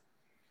experience.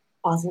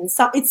 Awesome.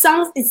 So it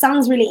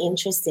sounds really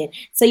interesting.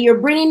 So you're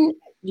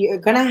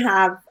gonna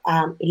have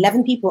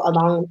 11 people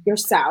along with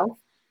yourself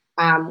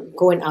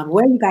going out.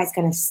 Where are you guys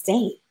gonna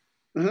stay?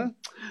 Mm-hmm.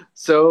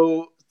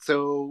 So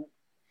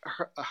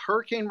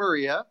Hurricane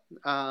Maria,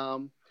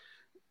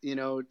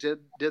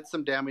 did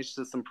some damage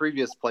to some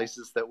previous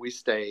places that we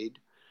stayed.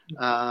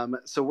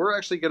 So we're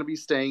actually going to be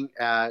staying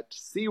at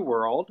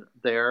SeaWorld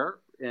there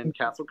in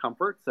Castle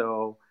Comfort.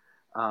 So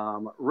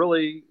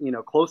really,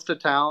 close to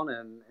town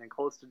and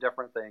close to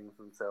different things.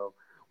 And so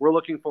we're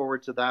looking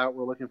forward to that.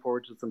 We're looking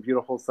forward to some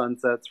beautiful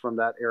sunsets from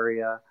that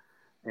area.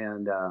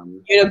 And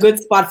you're in a good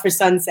spot for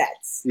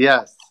sunsets.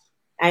 Yes.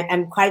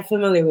 I'm quite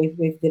familiar with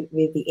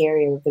the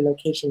area, with the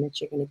location that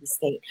you're going to be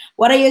staying.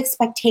 What are your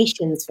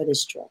expectations for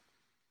this trip?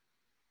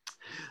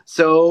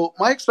 So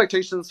my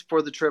expectations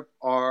for the trip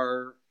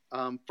are,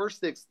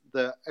 first,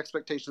 the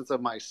expectations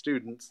of my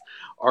students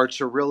are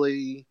to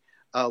really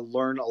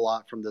learn a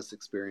lot from this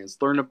experience,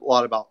 learn a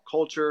lot about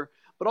culture,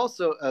 but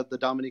also the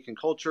Dominican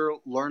culture,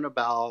 learn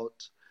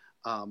about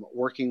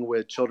working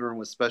with children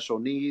with special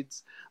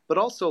needs, but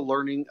also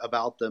learning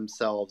about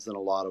themselves in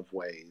a lot of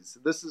ways.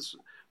 This is,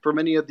 for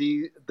many of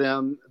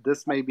them,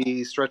 this may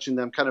be stretching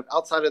them kind of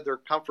outside of their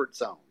comfort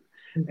zone.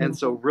 Mm-hmm. And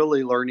so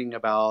really learning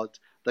about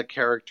the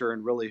character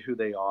and really who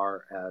they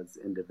are as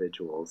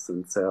individuals.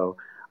 And so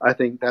I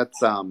think that's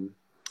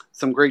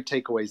some great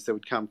takeaways that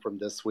would come from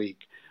this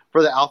week.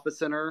 For the Alpha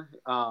Center,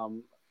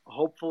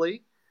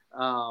 hopefully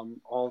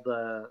all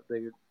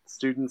the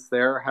students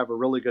there have a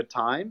really good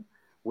time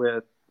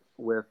with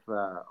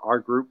our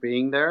group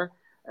being there,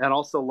 and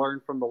also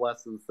learn from the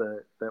lessons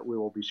that we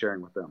will be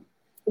sharing with them.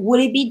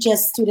 Would it be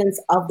just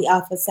students of the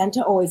Alpha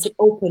Center, or is it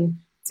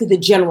open to the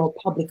general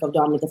public of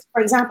Dominica?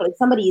 For example, if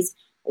somebody is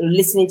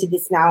listening to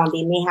this now and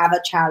they may have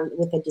a child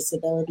with a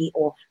disability,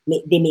 or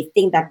they may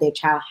think that their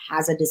child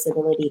has a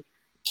disability,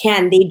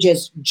 can they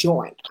just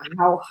join?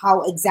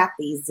 How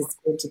exactly is this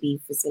going to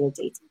be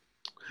facilitated?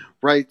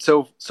 Right.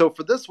 So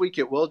for this week,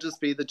 it will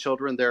just be the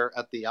children there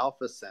at the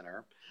Alpha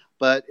Center.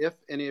 But if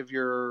any of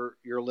your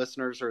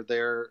listeners are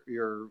there,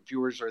 your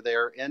viewers are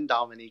there in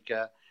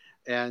Dominica,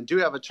 and do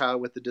have a child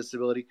with a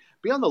disability,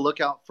 be on the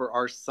lookout for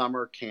our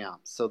summer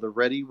camp. So the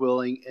Ready,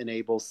 Willing,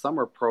 Enable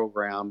summer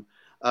program,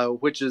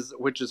 which is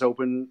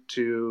open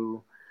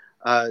to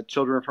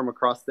children from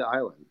across the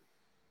island.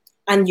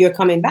 And you're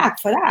coming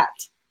back for that.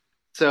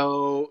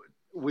 So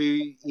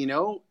we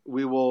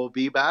will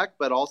be back,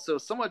 but also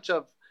so much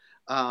of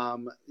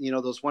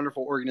those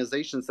wonderful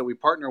organizations that we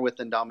partner with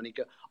in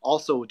Dominica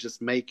also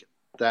just make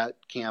that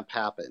camp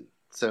happen.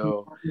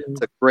 So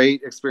it's a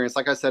great experience.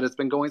 Like I said, it's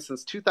been going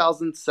since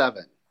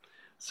 2007.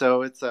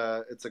 So it's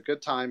a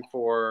good time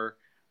for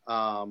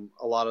a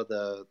lot of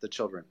the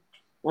children.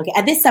 Okay.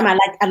 At this time,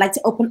 I'd like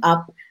to open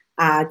up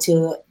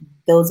to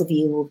those of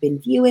you who've been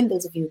viewing,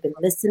 those of you who've been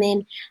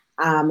listening.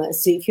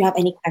 So if you have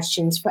any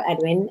questions for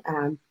Edwin,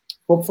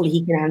 hopefully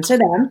he can answer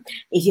them.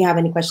 If you have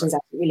any questions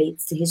that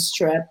relates to his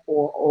trip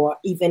or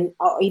even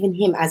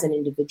him as an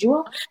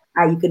individual,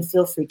 you can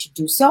feel free to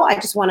do so. I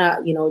just want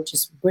to,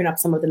 just bring up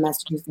some of the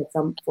messages that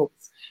some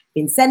folks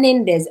been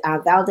sending. There's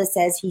Valda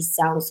says he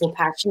sounds so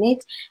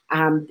passionate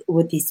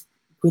with his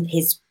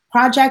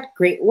project.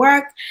 Great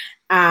work.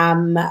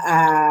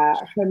 Hermina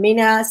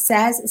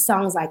says it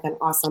sounds like an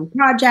awesome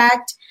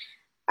project.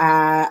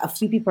 A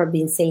few people have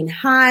been saying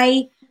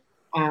hi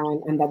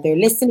and that they're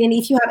listening.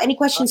 If you have any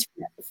questions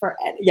for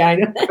yeah, I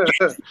know. If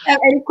you have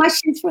any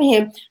questions for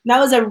him, that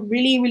was a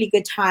really, really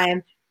good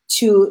time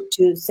to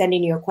send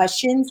in your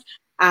questions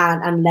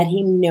and let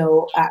him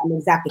know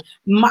exactly.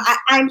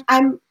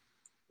 I'm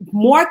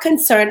more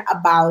concerned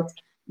about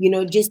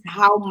just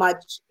how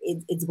much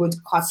it's going to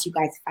cost you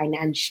guys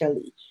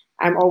financially.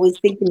 I'm always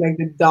thinking like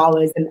the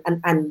dollars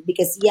and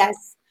because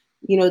yes,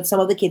 some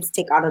of the kids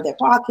take out of their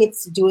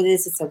pockets to do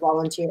this. It's a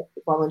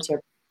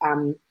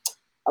um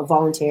a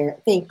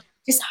volunteer thing.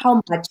 Just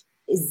how much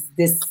is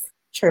this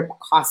trip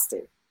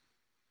costing?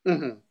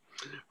 Hmm.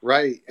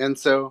 Right. And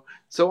so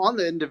on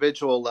the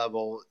individual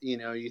level,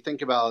 you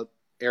think about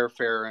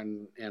airfare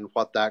and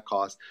what that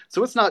costs.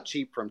 So it's not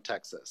cheap from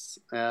Texas.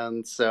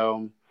 And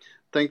so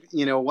think,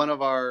 one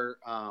of our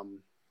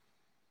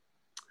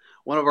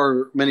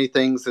many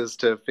things is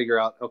to figure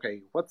out,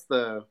 okay, what's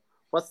the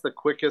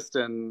quickest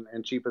and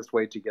cheapest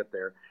way to get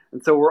there?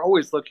 And so we're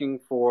always looking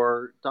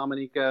for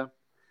Dominica.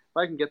 If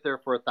I can get there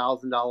for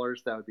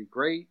 $1,000, that would be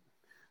great.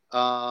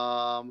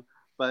 Um,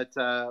 but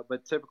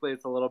typically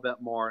it's a little bit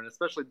more, and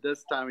especially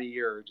this time of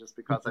year, just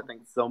because I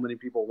think so many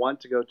people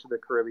want to go to the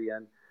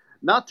Caribbean,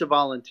 not to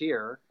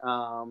volunteer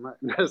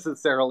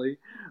necessarily,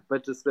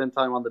 but to spend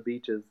time on the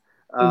beaches.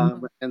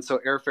 And so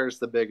airfare is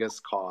the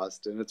biggest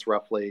cost, and it's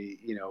roughly,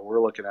 we're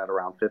looking at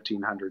around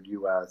 1,500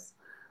 US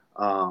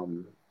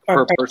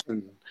per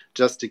person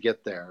just to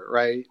get there,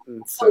 right?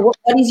 And so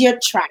what is your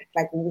track?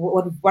 Like,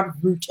 what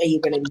route are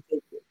you going to be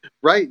taking?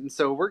 Right, and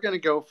so we're going to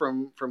go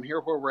from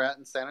here where we're at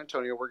in San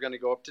Antonio. We're going to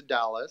go up to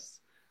Dallas,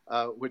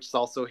 which is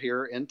also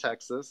here in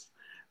Texas,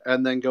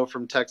 and then go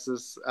from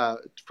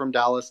from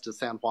Dallas to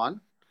San Juan,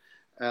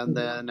 and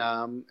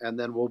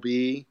then we'll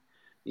be,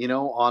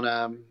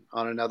 on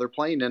another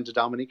plane into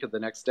Dominica the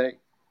next day.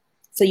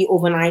 So you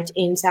overnight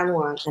in San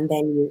Juan, and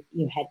then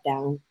you head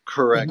down.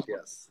 Correct.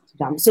 Yes.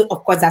 So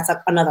of course that's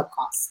another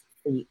cost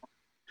for you.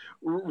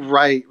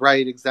 Right,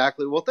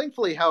 exactly. Well,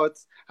 thankfully, how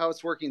it's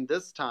working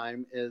this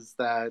time is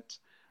that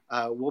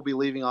we'll be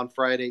leaving on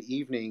Friday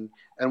evening,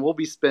 and we'll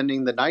be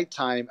spending the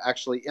nighttime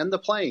actually in the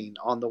plane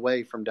on the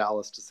way from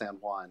Dallas to San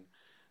Juan.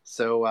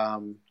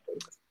 So,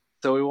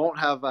 so we won't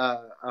have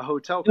a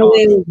hotel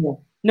cost.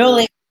 No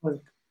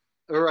labor.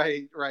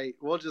 Right.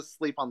 We'll just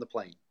sleep on the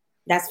plane.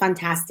 That's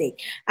fantastic.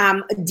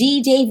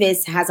 Dee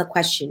Davis has a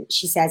question.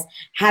 She says,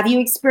 "Have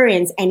you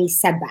experienced any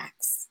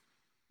setbacks?"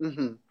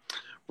 Mm-hmm.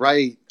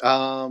 Right.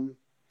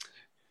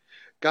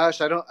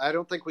 Gosh, I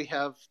don't think we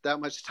have that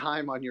much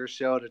time on your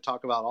show to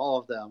talk about all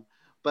of them,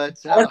 but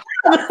I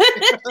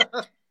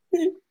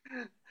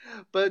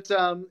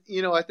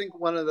think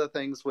one of the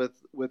things with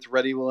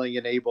Ready, Willing,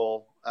 and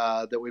Able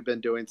that we've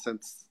been doing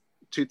since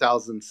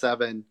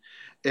 2007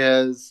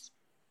 is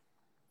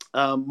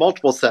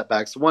multiple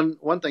setbacks.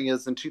 One thing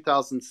is in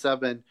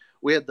 2007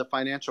 we had the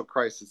financial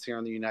crisis here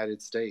in the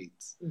United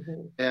States,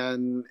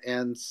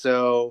 and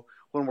so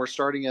when we're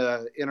starting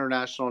an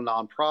international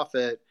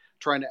nonprofit,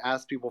 trying to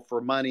ask people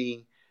for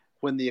money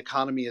when the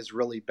economy is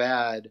really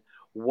bad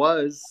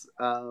was,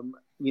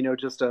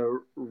 just a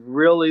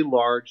really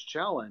large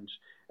challenge.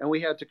 And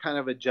we had to kind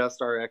of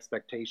adjust our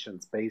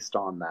expectations based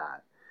on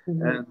that.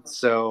 And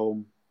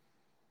so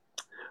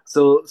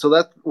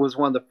that was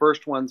one of the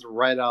first ones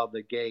right out of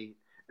the gate,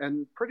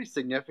 and pretty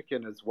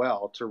significant as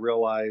well, to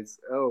realize,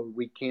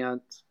 we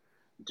can't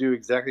do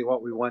exactly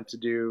what we want to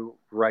do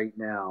right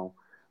now.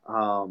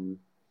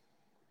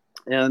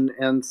 And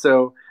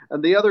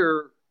the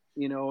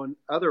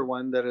other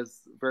one that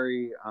is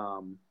very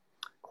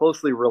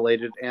closely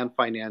related and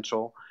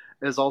financial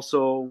is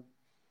also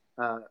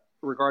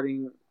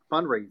regarding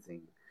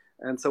fundraising.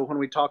 And so when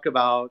we talk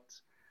about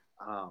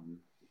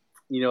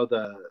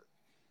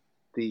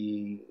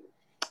the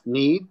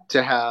need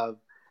to have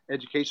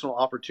educational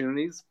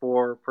opportunities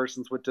for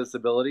persons with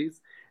disabilities,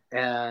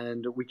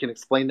 and we can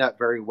explain that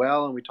very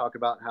well, and we talk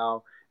about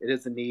how it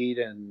is a need,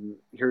 and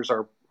here's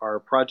our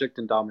project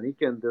in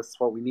Dominica, and this is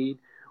what we need.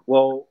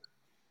 Well,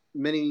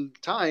 many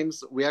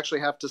times we actually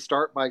have to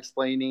start by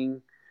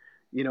explaining,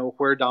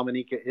 where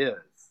Dominica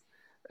is.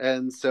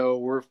 And so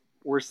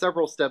we're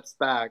several steps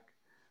back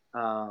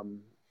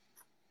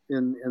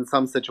in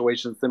some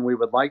situations than we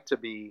would like to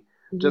be,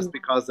 just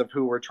because of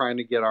who we're trying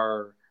to get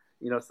our,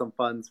 some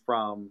funds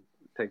from.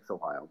 Takes a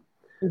while.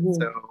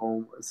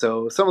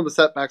 So some of the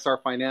setbacks are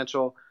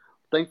financial.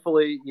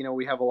 Thankfully,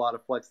 we have a lot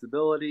of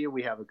flexibility.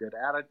 We have a good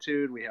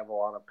attitude. We have a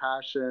lot of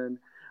passion,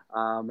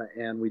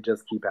 and we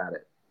just keep at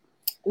it.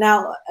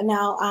 Now,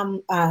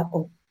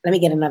 let me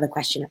get another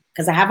question,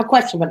 because I have a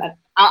question, but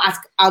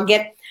I'll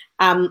get.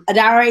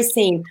 Adara is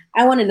saying,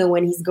 I want to know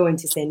when he's going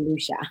to St.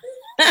 Lucia.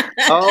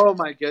 Oh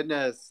my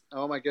goodness!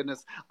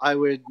 I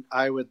would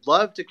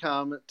love to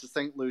come to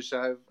St.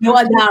 Lucia. No,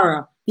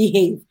 Adara,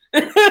 behave.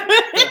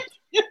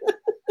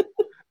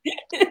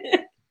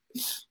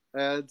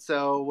 And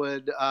so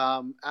would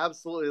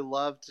absolutely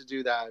love to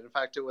do that. In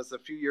fact, it was a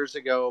few years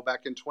ago,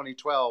 back in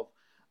 2012,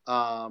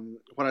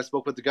 when I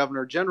spoke with the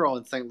Governor General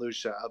in St.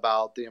 Lucia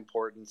about the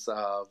importance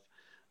of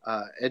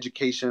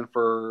education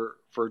for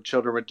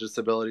children with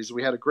disabilities.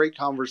 We had a great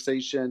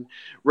conversation.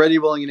 Ready,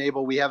 willing, and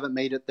able. We haven't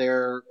made it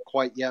there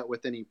quite yet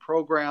with any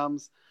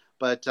programs,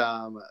 but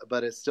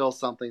it's still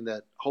something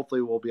that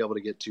hopefully we'll be able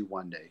to get to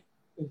one day.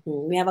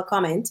 Mm-hmm. We have a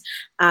comment.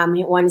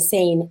 One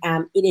saying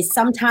it is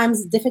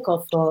sometimes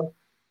difficult for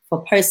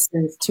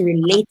persons to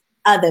relate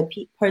to other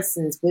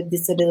persons with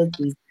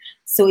disabilities.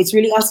 So it's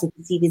really awesome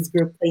to see this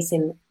group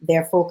placing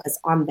their focus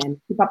on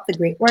them. Keep up the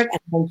great work, and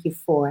thank you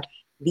for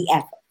the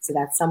effort. So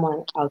that's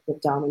someone out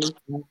of Dominica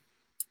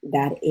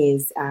that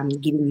is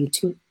giving you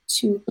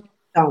two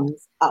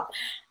thumbs up.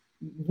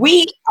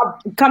 We are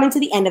coming to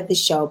the end of the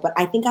show, but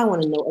I think I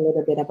want to know a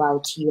little bit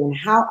about you and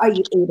how are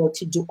you able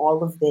to do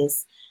all of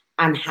this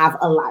and have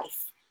a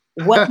life?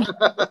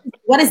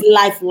 What is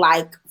life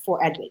like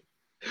for Edwin?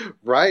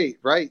 Right.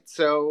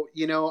 So,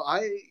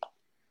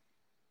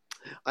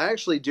 I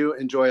actually do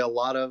enjoy a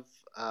lot of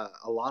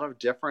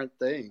different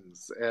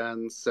things,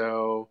 and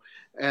so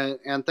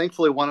and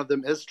thankfully one of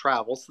them is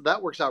travel, so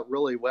that works out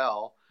really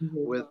well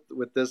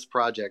with this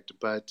project.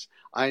 But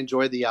I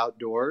enjoy the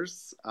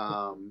outdoors,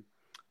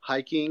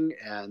 hiking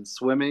and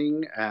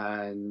swimming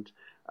and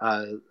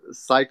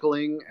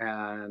cycling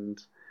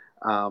and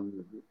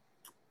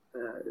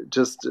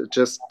just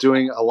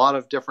doing a lot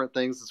of different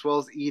things, as well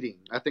as eating.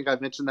 I think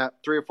I've mentioned that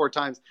 3 or 4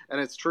 times, and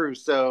it's true.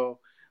 So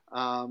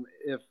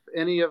if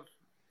any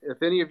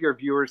of your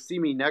viewers see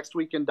me next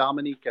week in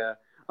Dominica,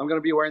 I'm going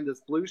to be wearing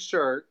this blue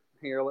shirt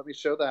here. Let me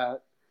show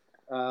that.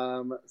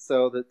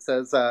 So that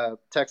says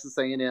Texas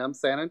A&M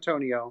San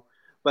Antonio,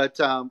 but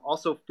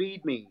also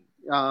feed me.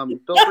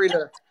 Feel free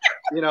to,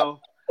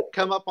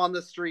 come up on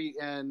the street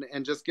and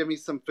just give me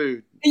some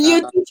food.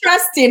 You're too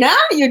trusting, huh?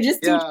 You're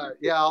just too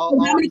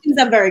Dominicans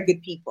are very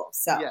good people.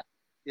 So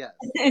yeah.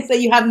 So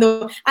you have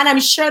no, and I'm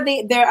sure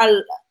there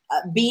are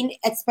being,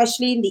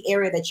 especially in the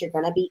area that you're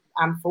gonna be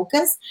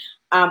focused.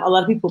 A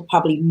lot of people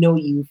probably know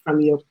you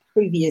from your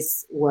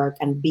previous work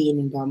and being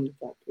in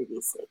Dominica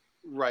previously.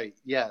 Right.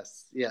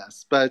 Yes.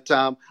 But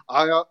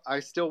I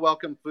still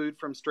welcome food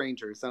from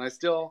strangers, and I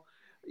still,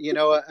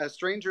 a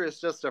stranger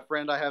is just a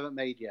friend I haven't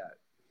made yet.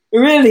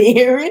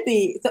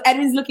 Really. So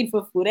Edwin's looking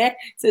for food, eh?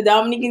 So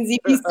Dominicans,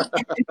 is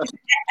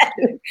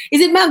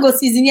it mango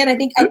season yet? I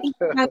think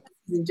mango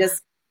season.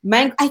 Just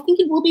mango. I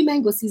think it will be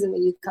mango season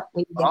when you get.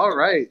 All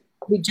right.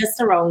 We're just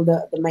around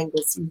the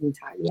mango season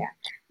time. Yeah.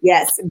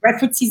 Yes.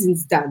 Breadfruit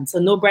season's done, so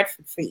no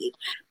breadfruit for you.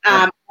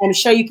 I'm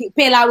sure you can.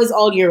 Pilau is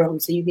all year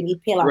round, so you can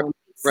eat pilau.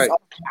 Right.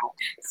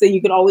 So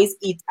you can always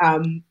eat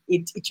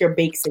your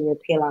bakes and your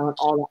pilau and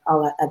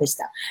all that other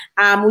stuff.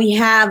 We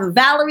have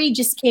Valerie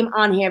just came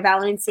on here.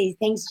 Valerie says,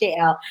 thanks,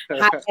 JL.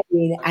 Hi,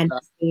 Edwin, and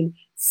saying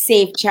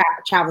safe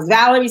travels.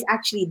 Valerie's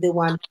actually the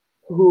one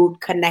who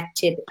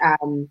connected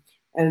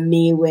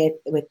me with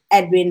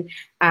Edwin.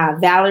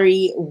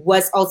 Valerie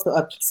was also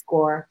a Peace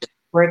Corps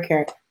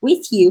worker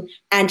with you,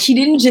 and she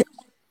didn't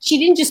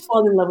just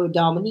fall in love with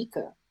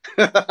Dominica.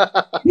 Right.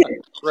 She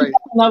fell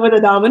in love with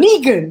a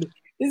Dominican.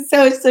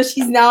 So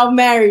she's now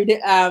married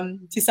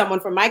to someone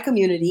from my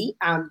community,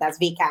 that's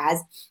Vicaz,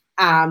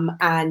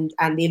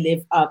 and they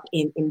live up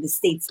in the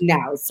States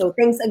now. So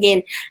thanks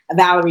again,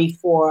 Valerie,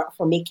 for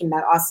making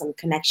that awesome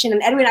connection.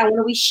 And Edwin, I want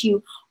to wish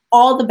you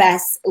all the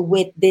best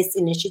with this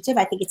initiative.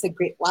 I think it's a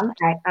great one.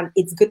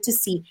 It's good to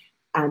see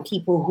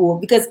people who,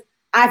 because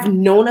I've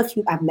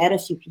met a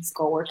few Peace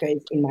Corps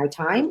workers in my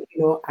time,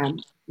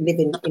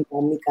 living in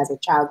Dominica as a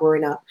child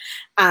growing up.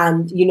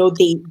 And,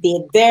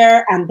 they're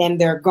there and then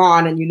they're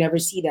gone and you never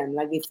see them.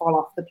 Like they fall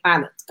off the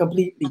planet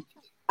completely.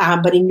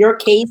 But in your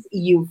case,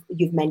 you've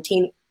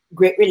maintained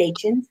great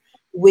relations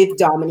with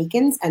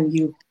Dominicans and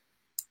you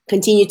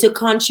continue to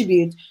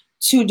contribute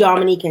to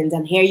Dominicans.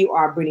 And here you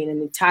are bringing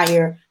an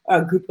entire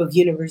group of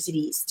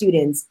university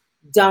students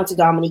down to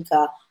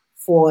Dominica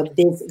for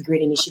this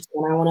great initiative.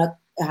 And I want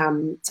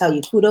to tell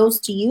you kudos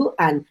to you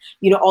and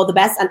all the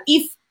best. And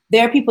if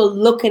there are people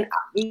looking,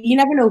 you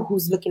never know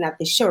who's looking at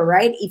the show,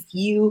 right? If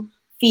you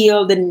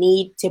feel the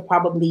need to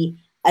probably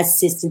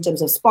assist in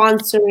terms of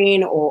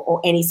sponsoring or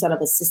any sort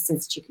of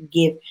assistance that you could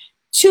give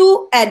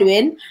to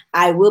Edwin,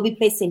 I will be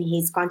placing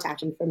his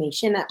contact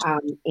information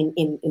in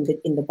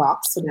the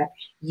box so that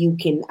you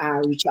can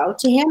reach out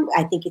to him.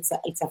 I think it's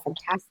a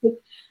fantastic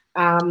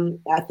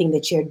thing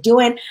that you're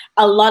doing.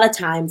 A lot of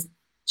times,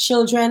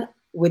 children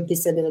with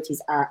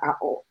disabilities are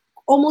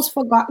almost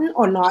forgotten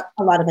or not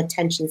a lot of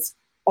attention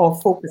or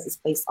focus is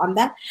placed on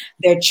that.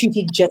 They're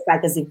treated just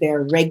like as if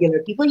they're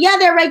regular people. Yeah,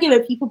 they're regular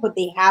people, but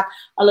they have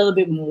a little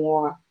bit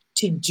more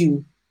to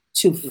do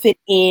to fit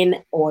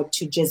in or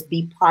to just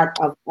be part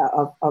of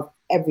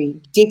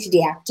every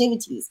day-to-day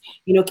activities,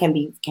 can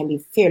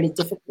be fairly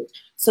difficult.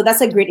 So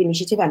that's a great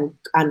initiative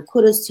and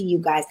kudos to you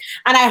guys.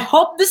 And I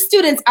hope the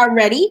students are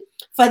ready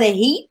for the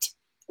heat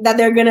that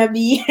they're gonna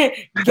be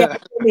getting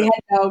when they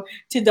head out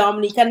to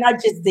Dominica.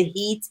 Not just the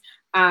heat,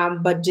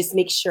 but just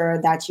make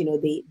sure that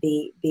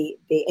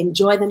they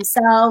enjoy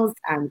themselves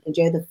and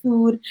enjoy the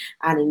food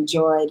and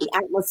enjoy the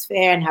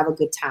atmosphere and have a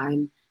good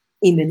time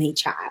in the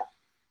nature.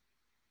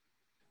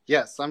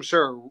 Yes, I'm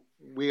sure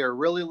we are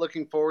really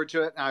looking forward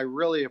to it. And I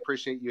really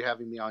appreciate you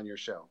having me on your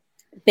show.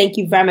 Thank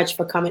you very much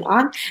for coming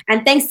on.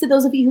 And thanks to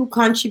those of you who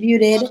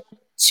contributed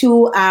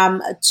to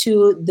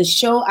the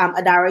show.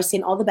 Adara is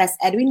saying all the best,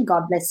 Edwin.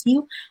 God bless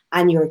you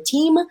and your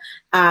team.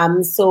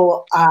 Those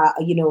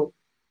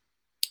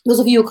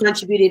of you who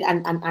contributed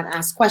and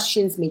asked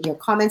questions, made your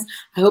comments,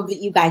 I hope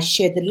that you guys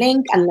share the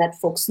link and let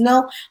folks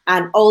know.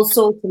 And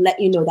also to let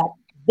you know that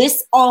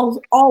this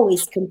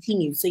always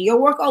continues. So your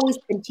work always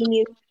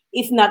continues,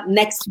 if not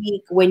next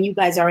week when you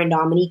guys are in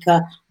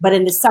Dominica, but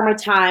in the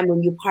summertime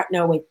when you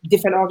partner with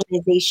different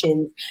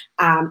organizations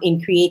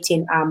in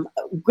creating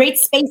great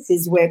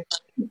spaces where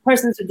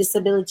persons with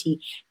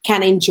disability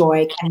can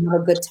enjoy, can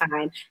have a good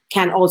time,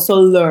 can also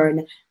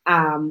learn,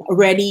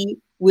 ready,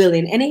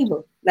 willing, and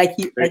able, like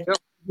you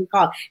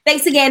call.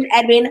 Thanks again,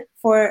 Edwin,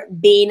 for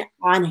being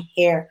on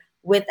here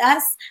with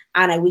us.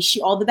 And I wish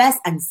you all the best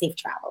and safe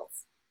travels.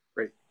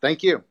 Great.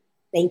 Thank you.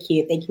 Thank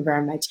you. Thank you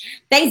very much.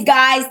 Thanks,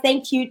 guys.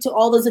 Thank you to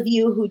all those of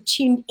you who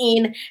tuned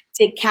in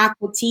to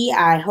Kakuti.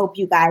 I hope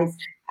you guys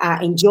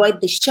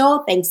enjoyed the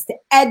show. Thanks to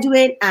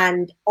Edwin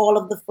and all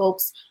of the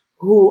folks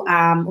who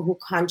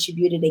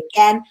contributed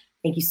again.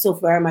 Thank you so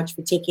very much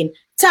for taking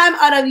time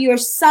out of your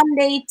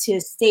Sunday to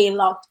stay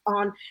locked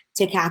on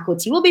to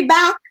Kakuti. We'll be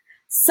back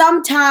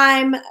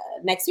sometime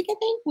next week, I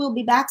think. We'll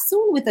be back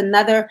soon with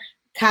another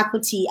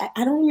Kakuti.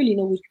 I don't really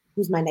know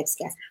who's my next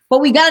guest, but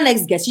we got a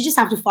next guest. You just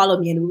have to follow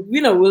me and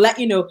we'll let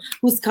you know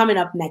who's coming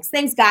up next.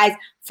 Thanks, guys,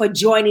 for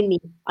joining me.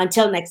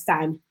 Until next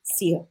time,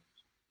 see you.